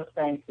I was in the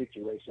same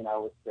situation, I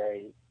would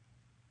say,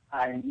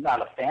 I'm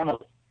not a fan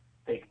of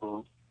big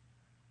boobs.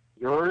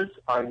 Yours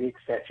are the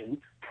exceptions.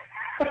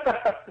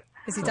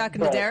 Is he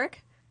talking to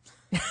Derek?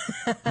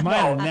 Mine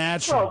are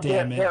natural,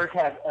 damn it. Derek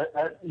has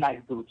a nice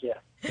boob, yeah.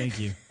 Thank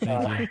you.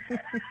 I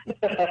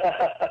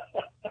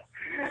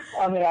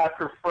mean, I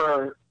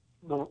prefer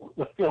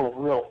the feel of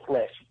real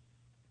flesh,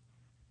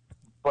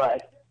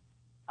 but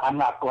I'm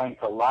not going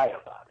to lie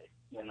about it,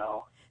 you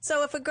know.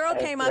 So if a girl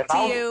came up to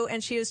you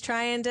and she was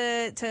trying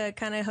to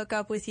kind of hook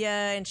up with you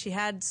and she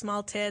had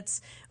small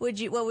tits, would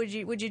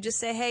you just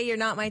say, "Hey, you're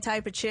not my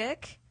type of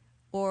chick,"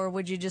 or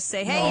would you just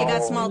say, "Hey, you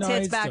got small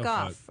tits, back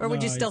off," or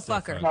would you still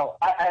fuck her? No,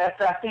 I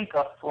think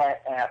a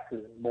flat ass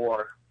is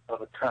more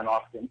of a turn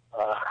off than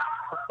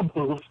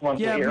boobs.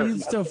 Yeah, but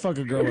you'd still fuck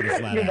a girl with a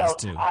flat ass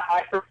too.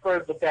 I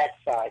prefer the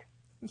backside.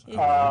 You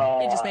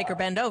just make her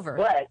bend over.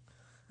 But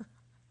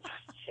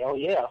hell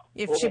yeah.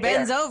 If she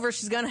bends over,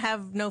 she's gonna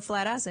have no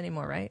flat ass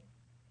anymore, right?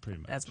 Pretty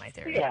much. That's my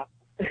theory. Yeah,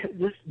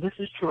 this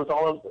is true. It's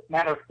all a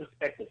matter of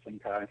perspective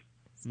sometimes.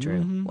 It's true.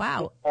 Mm-hmm.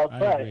 Wow.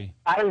 But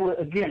I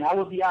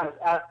will be honest.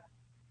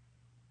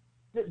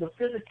 The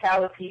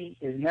physicality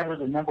is never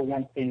the number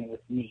one thing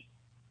with me,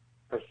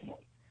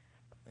 personally.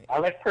 I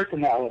like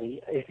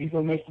personality. If you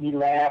can make me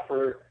laugh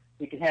or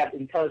we can have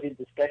intelligent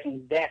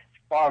discussions, that's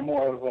far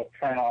more of a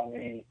turn on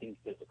than anything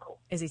physical.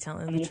 Is he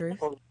telling the truth?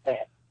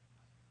 That,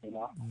 you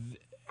know?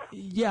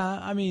 Yeah,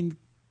 I mean,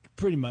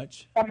 pretty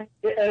much. I mean,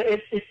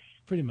 it's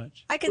pretty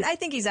much. I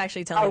think he's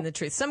actually telling the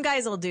truth. Some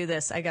guys will do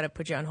this. I got to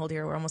put you on hold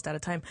here. We're almost out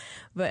of time.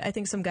 But I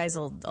think some guys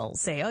will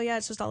say, "Oh yeah,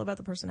 it's just all about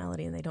the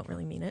personality," and they don't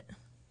really mean it.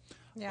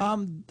 Yeah.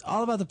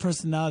 All about the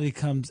personality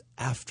comes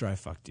after I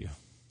fucked you.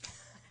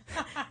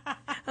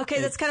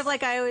 Okay, that's kind of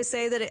like I always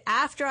say that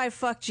after I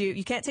fucked you,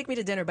 you can't take me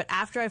to dinner, but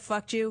after I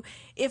fucked you,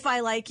 if I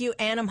like you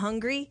and I'm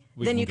hungry,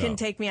 then you can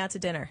take me out to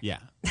dinner. Yeah.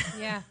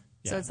 Yeah.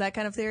 So it's that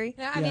kind of theory?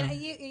 No, I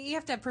mean, you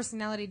have to have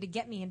personality to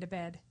get me into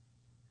bed.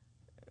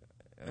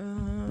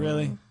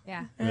 Really?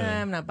 Yeah. Really?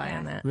 I'm not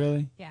buying that.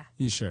 Really? Yeah.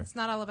 You sure? It's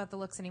not all about the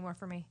looks anymore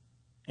for me.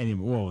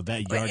 Anymore? Whoa,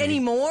 that yard.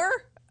 Anymore?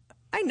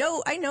 I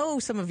know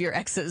some of your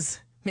exes,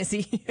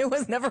 Missy. It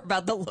was never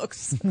about the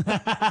looks. What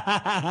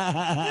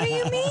do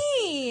you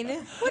mean?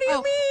 What do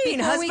you mean?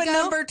 Husband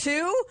number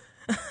 2?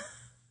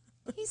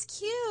 He's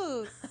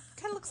cute.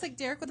 Kind of looks like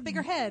Derek with a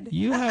bigger head.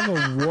 You have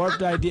a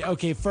warped idea.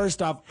 Okay,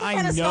 first off, I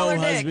And a know smaller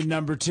husband dick.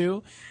 number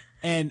 2,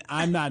 and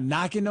I'm not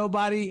knocking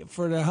nobody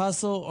for the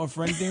hustle or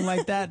for anything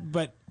like that,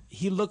 but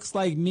he looks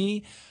like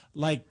me.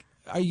 Like,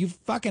 are you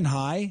fucking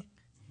high?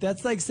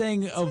 That's like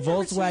saying a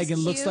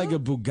Volkswagen looks like a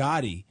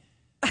Bugatti.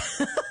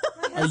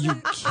 Are you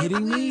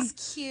kidding me? He's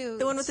cute.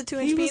 The one with the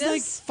 2-inch He penis?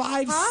 was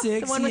like 5'6".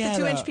 The one with He the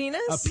had 2-inch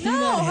penis? a peanut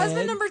No, head.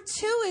 husband number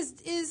 2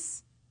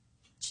 is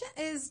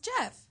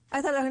Jeff.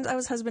 I thought I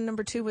was husband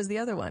number 2 was the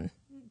other one.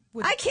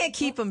 I can't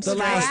keep him The straight.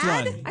 last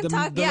one. I'm The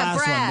talking, last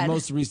one. Brad. The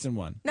most recent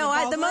one.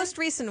 No, the most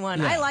recent one.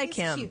 Yeah. I like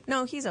He's him. cute.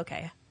 No, he's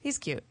okay. He's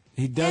cute.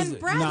 He does And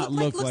Brad not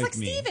looks look like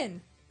me.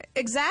 Steven.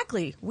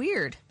 Exactly.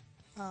 Weird.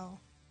 Oh.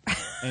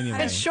 Anyway,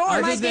 And short.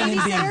 other My than him being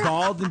babysitter-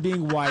 bald and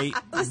being white,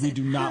 we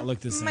do not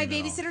look the same. My at all.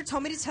 babysitter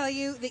told me to tell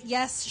you that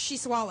yes, she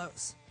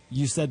swallows.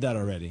 You said that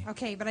already.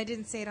 Okay, but I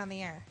didn't say it on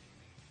the air.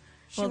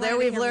 She Well, wanted there to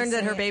we've hear me learned that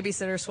say her it.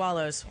 babysitter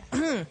swallows.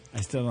 I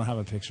still don't have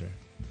a picture.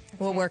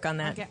 We'll work on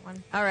that. I'll get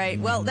one. All right.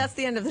 Well, that's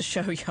the end of the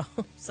show, y'all.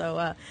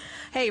 So,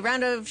 hey,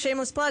 round of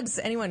shameless plugs.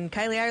 Anyone?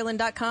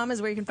 KylieIreland.com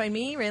is where you can find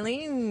me,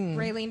 Raylene.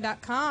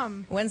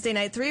 Raylene.com.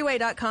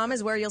 WednesdayNight3way.com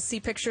is where you'll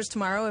see pictures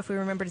tomorrow if we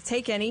remember to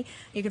take any.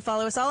 You can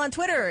follow us all on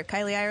Twitter.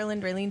 Kylie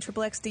Ireland, Raylene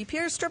XXX,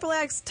 Pierce,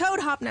 XXX,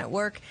 Toad Hop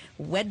Network.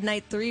 Wed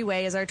Night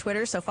 3-Way is our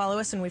Twitter, so follow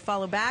us and we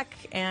follow back.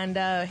 And,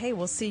 hey,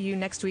 we'll see you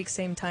next week,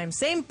 same time,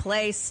 same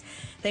place.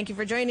 Thank you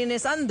for joining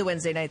us on the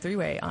Wednesday Night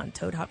 3-Way on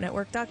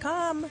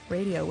ToadHopNetwork.com.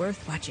 Radio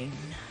worth watching.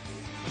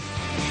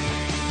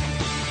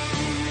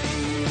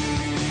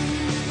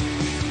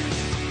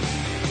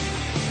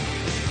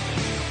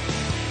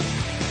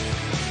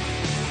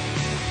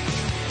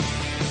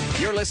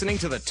 You're listening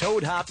to the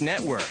Toad Hop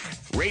Network,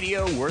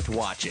 radio worth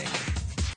watching.